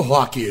Mundo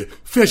Rock.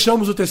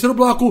 Fechamos o terceiro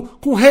bloco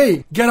com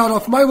Hey, Get Out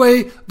of My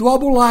Way, do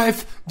álbum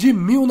Life, de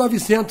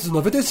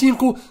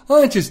 1995.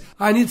 Antes,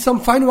 I Need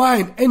Some Fine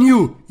Wine, and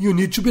You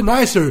Need to Be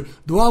Nicer,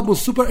 do álbum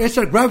Super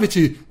Extra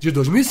Gravity, de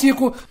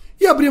 2005.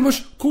 E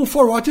abrimos com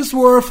For What It's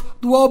Worth,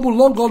 do álbum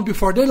Long Gone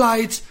Before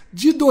Daylight,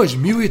 de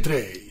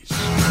 2003.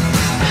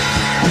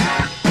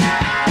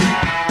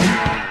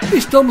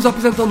 Estamos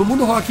apresentando o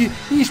Mundo Rock,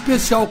 em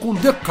especial com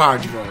The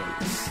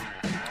Cardigans.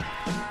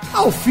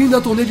 Ao fim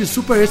da turnê de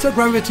Super Extra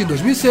Gravity em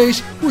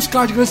 2006, os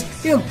Cardigans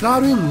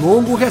entraram em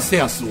longo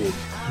recesso.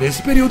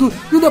 Nesse período,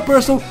 Nina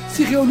Persson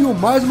se reuniu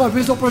mais uma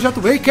vez ao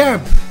projeto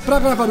A-Camp para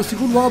gravar o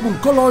segundo álbum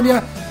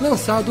Colonia,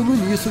 lançado no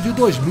início de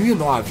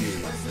 2009.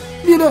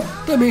 Nina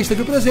também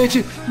esteve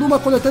presente numa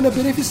coletânea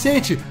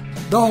beneficente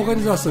da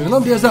organização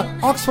irlandesa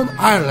Oxfam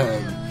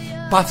Ireland.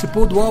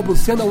 Participou do álbum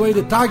Send Away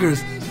the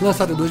Tigers,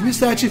 lançado em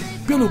 2007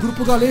 pelo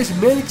grupo galês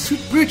Manic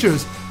Street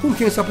Preachers, com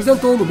quem se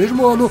apresentou no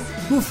mesmo ano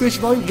no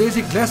festival inglês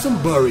de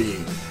Glastonbury.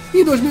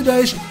 Em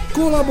 2010,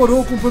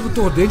 colaborou com o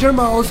produtor Danger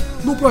Mouse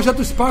no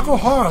projeto Sparkle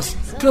Horse,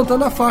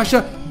 cantando a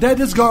faixa Dead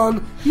Is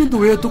Gone em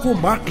dueto com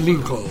Mark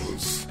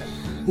Linkles.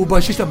 O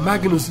baixista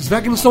Magnus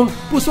Svegnsson,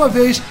 por sua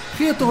vez,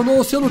 retornou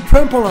ao selo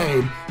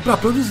Trampoline para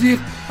produzir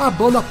a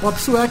banda pop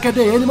sueca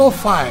The Animal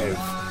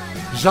 5.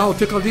 Já o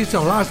tecladista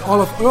Lars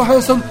Olof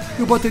Johansson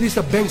e o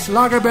baterista Bengt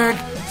Lagerberg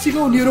se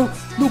reuniram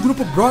no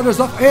grupo Brothers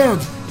of End,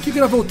 que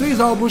gravou 3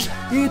 álbuns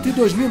entre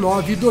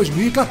 2009 e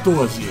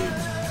 2014.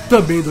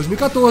 Também em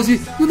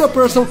 2014, Nina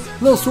Persson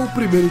lançou o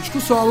primeiro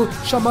disco solo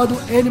chamado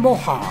Animal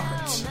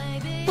Heart.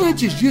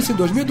 Antes disso, em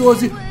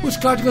 2012, os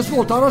Cardigans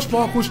voltaram aos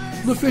palcos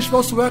no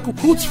festival sueco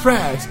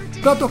Hultsfred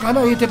para tocar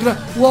na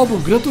íntegra o álbum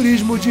Gran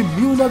Turismo de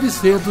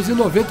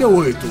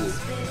 1998.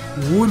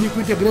 O único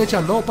integrante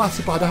a não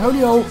participar da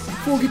reunião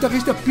foi o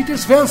guitarrista Peter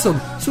Svensson,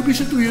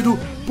 substituído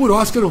por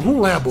Oscar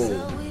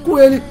Humlebo. Com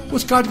ele,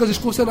 os Cardigans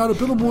excursionaram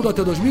pelo mundo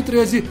até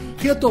 2013,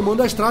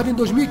 retomando a estrada em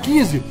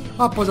 2015,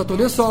 após a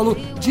turnê solo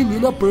de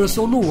Nina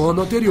Persson no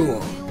ano anterior.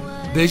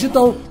 Desde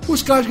então,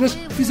 os Cardigans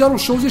fizeram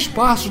shows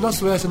esparsos na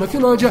Suécia e na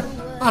Finlândia,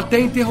 até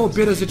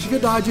interromper as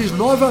atividades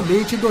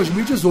novamente em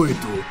 2018.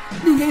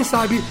 Ninguém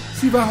sabe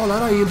se vai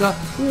rolar ainda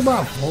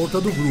uma volta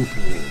do grupo.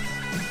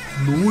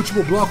 No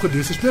último bloco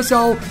desse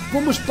especial,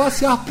 vamos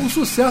passear por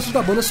sucessos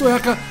da banda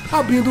sueca,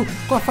 abrindo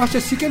com a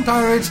faixa Sick and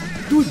Tired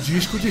do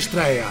disco de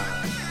estreia.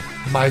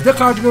 Mais The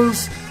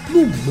Cardigans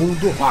no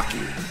Mundo Rock.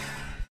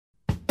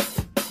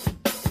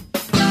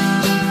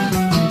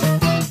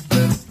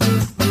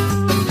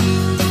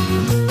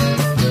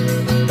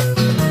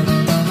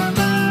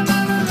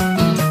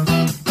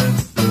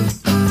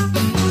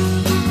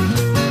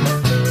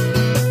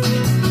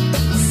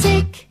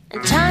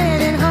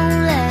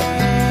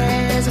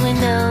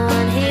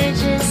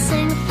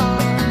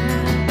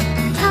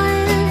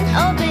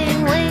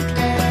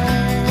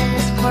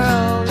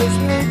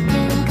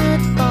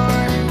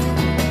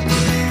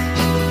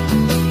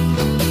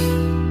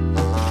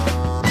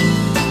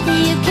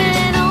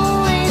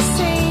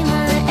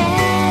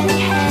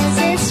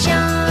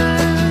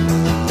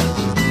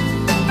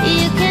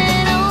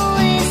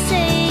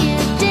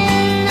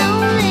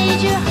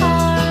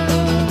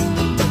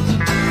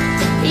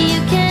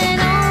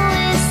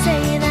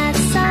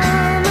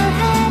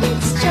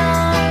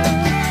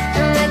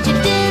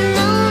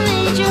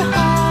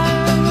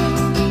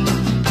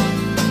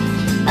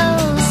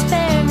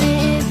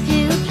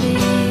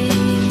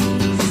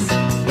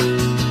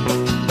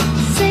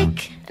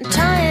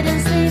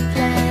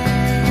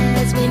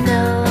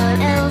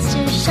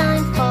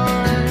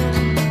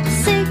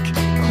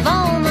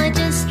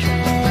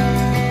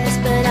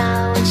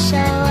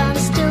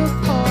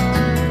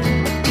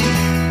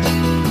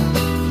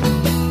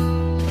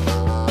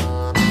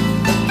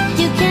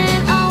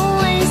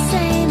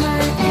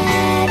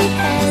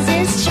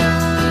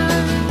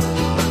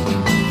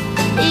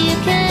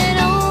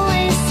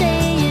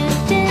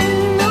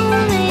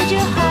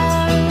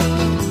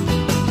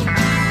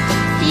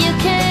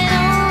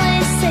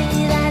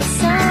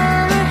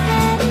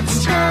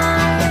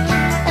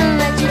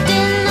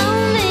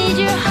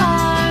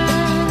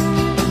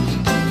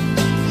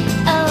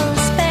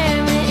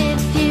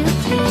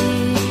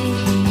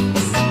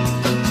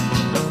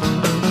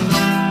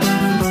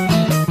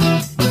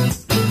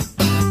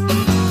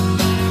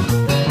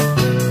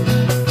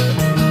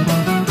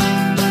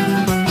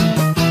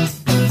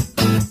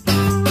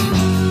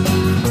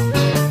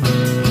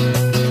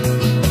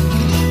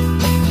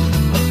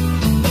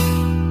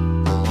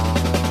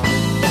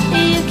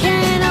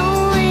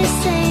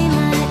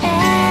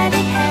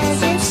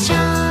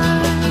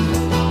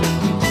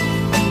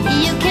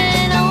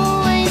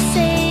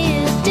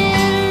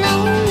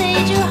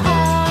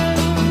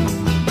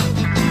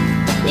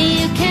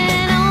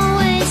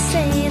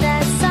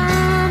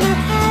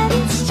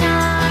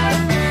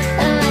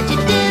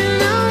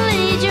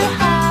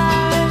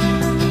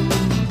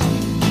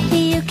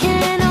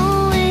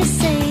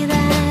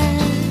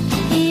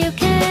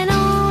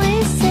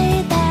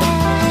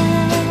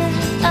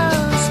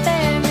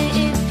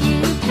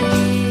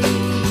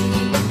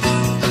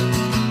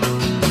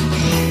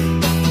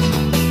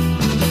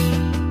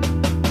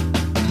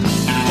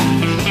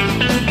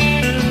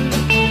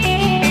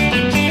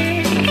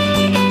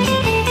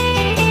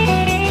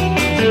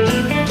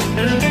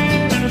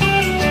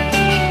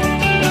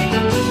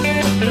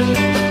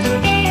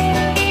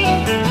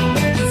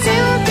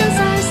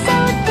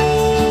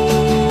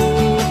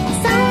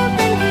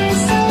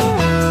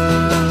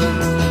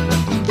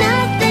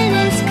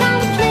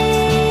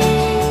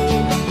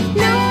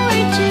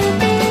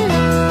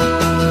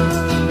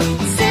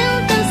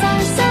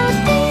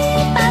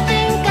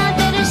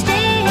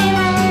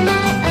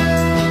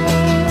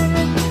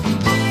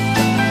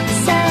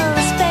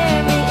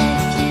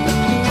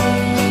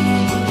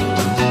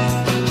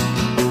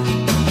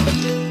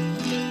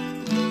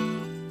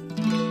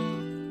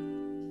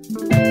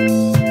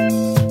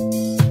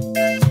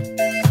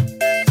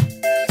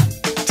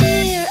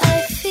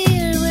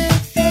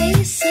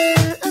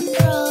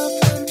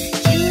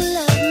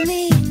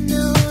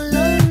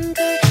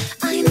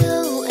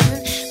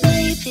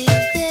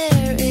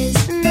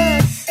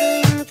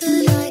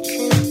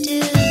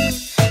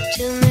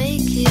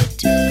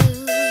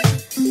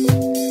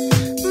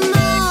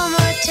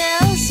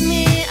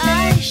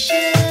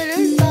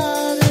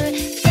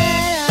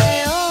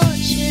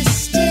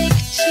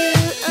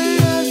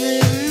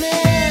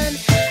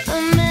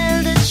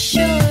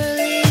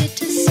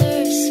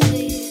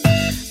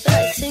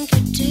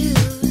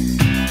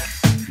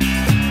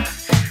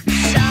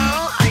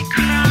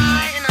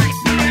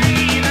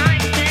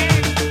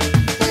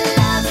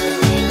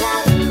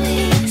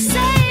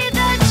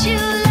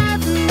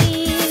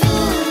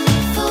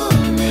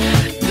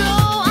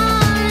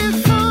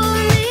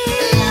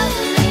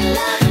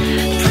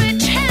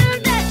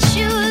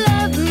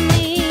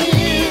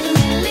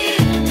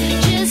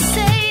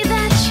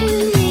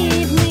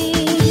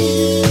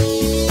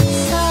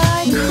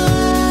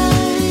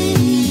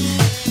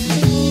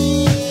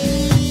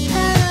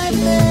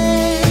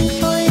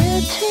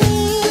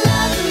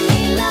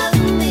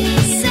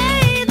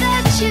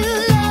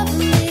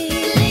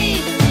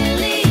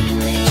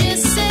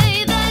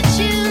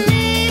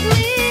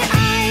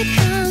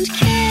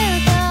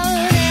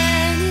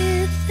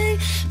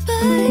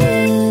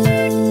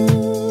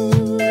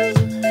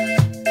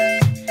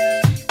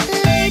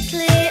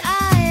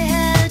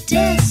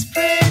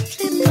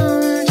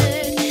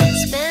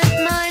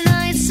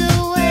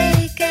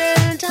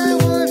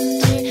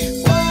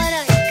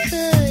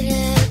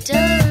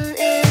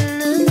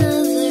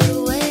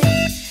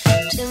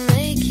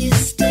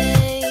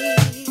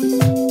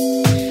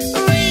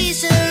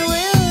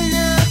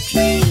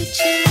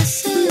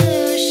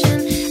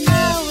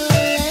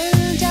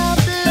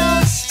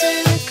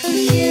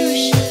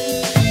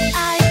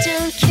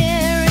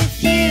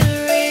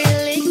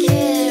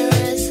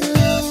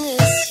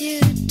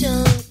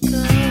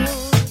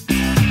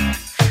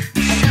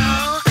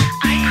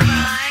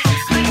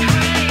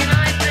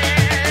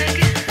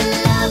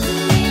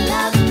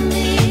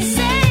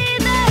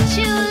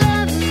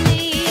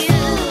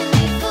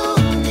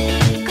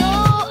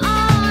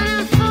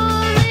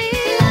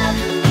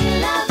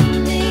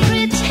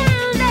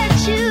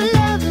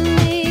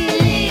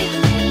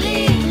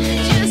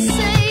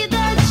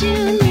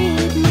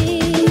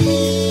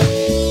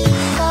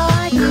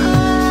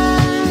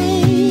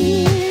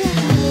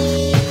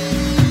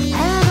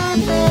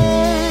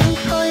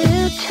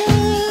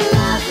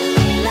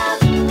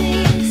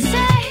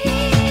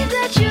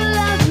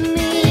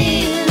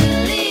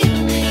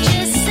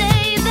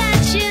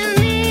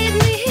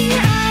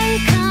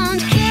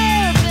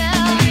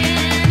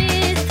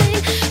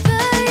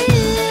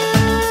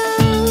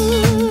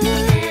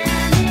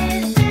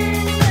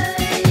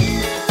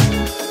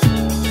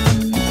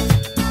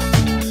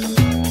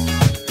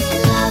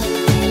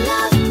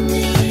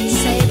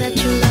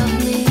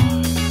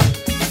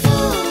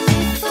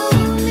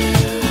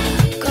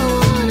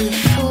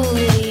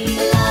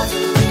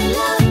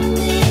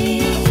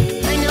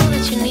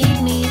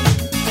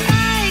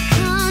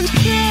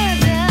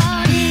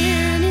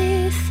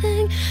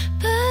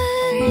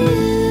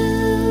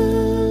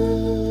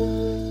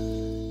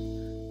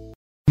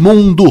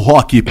 Mundo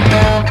Rock.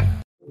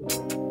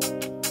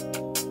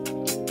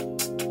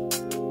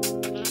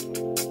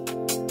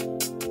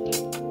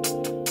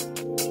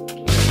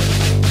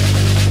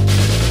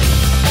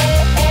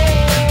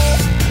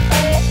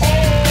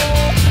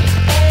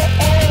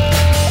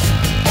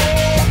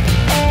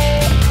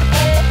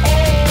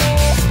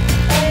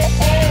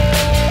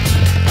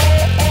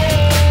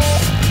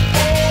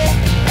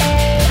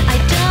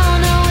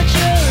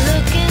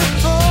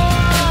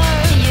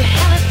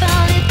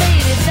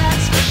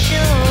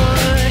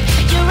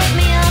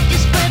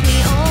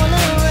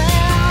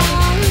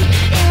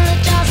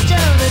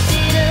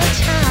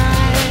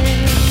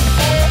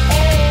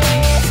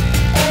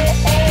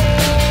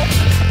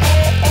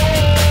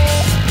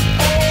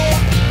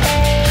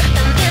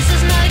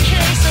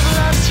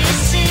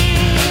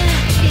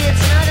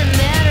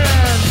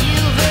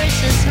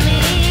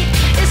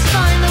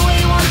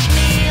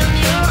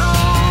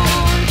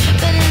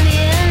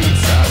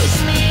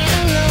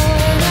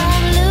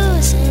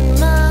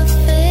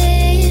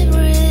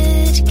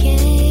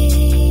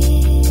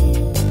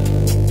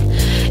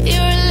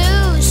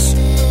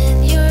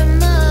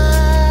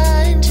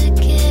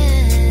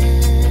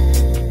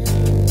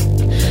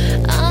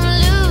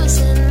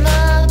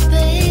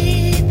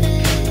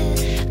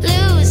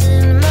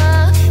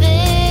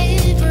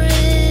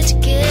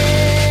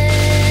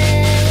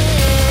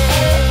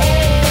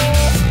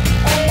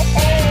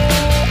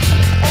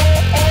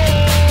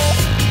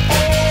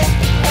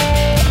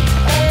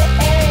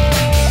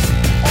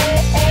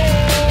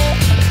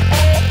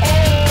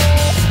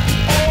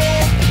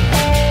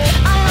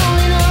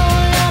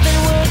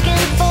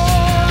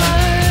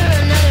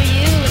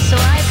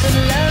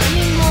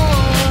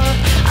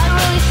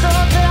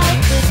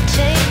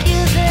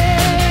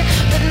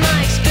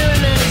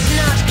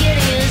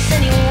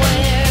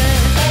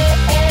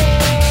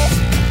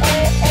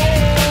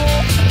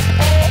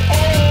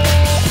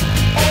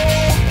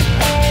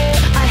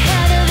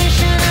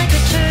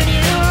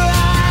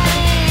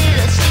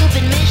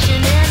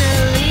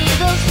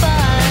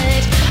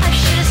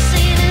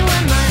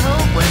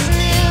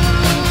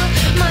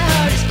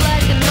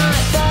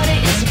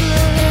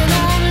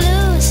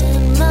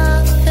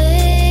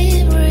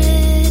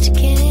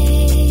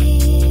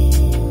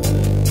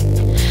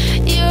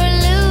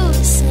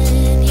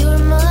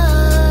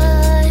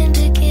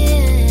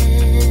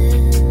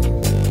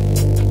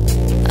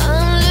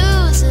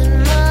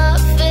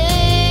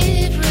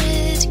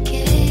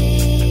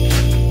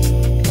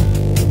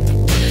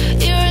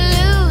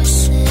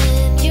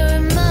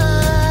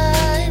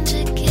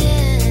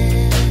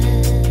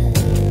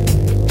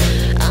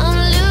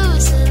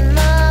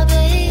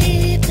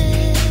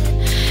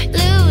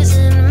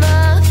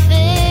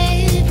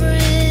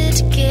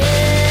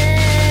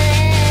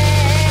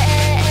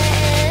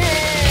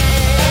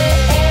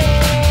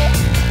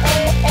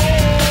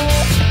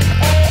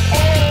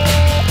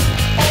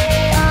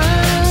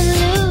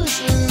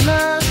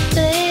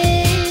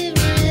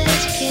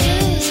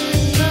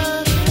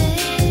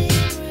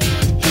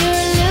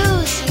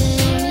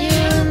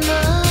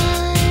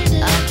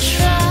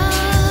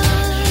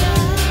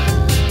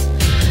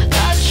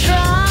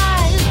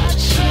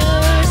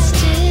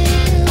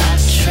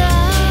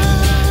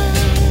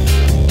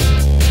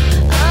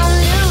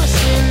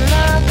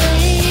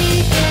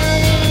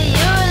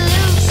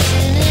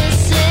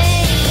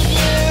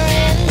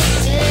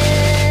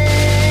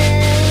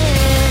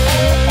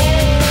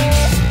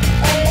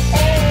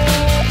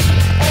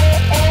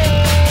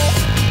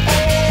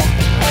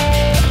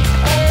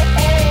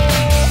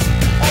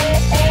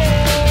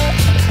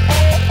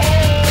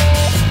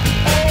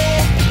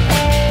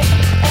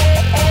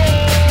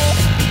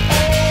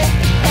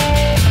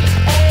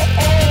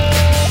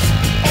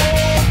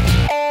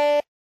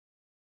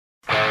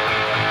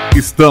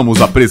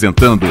 Estamos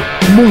apresentando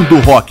Mundo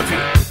Rock.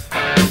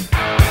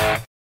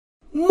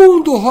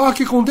 Mundo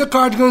Rock com The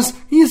Cardigans,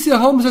 e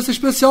encerramos esse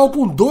especial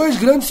com dois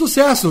grandes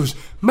sucessos: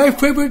 My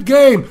Favorite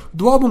Game,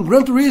 do álbum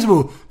Gran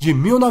Turismo, de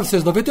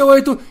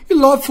 1998, e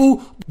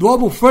Loveful, do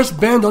álbum First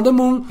Band on the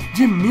Moon,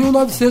 de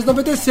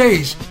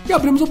 1996. E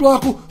abrimos o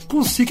bloco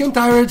com Sick and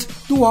Tired,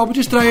 do álbum de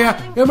estreia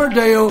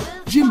Emmerdale,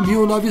 de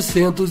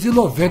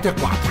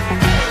 1994.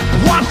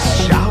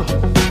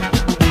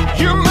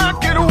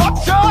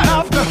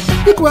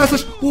 E com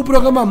essas, o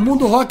programa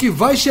Mundo Rock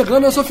vai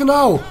chegando ao seu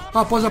final,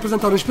 após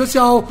apresentar um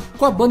especial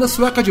com a banda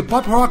sueca de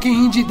pop rock e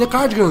indie The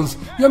Cardigans,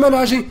 em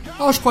homenagem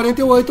aos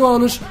 48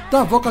 anos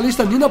da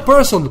vocalista Nina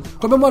Persson,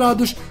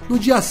 comemorados no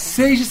dia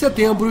 6 de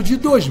setembro de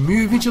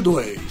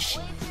 2022.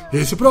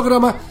 Esse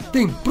programa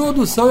tem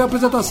produção e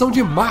apresentação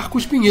de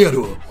Marcos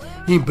Pinheiro.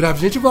 Em breve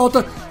a gente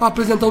volta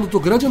apresentando do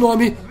grande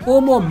nome o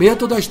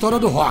momento da história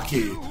do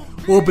rock.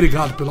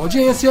 Obrigado pela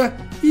audiência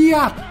e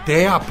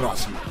até a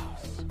próxima.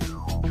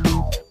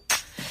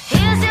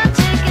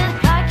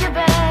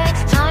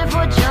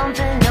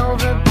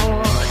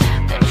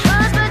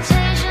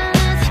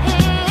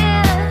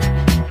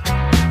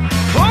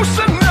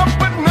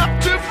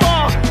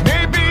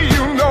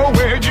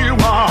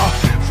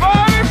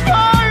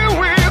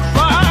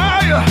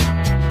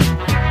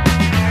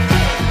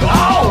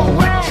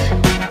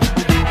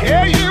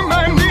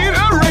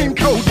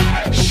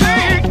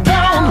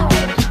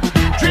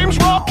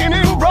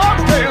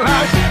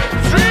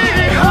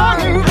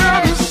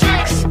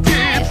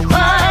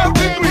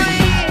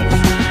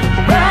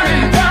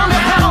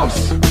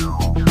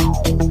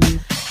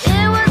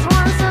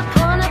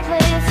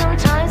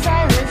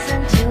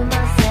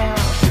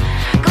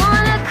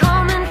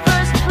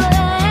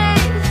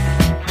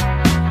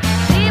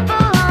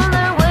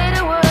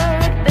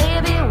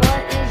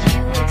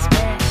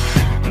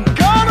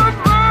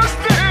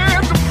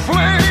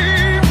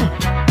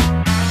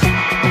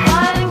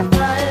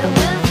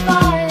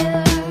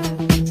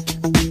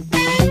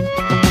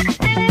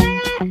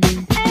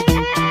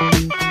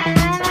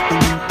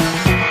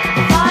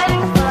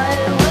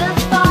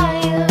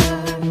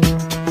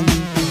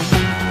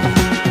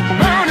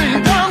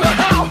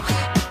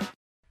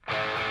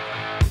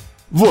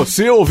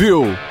 Você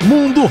ouviu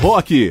Mundo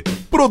Rock.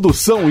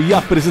 Produção e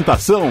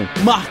apresentação,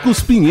 Marcos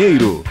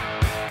Pinheiro.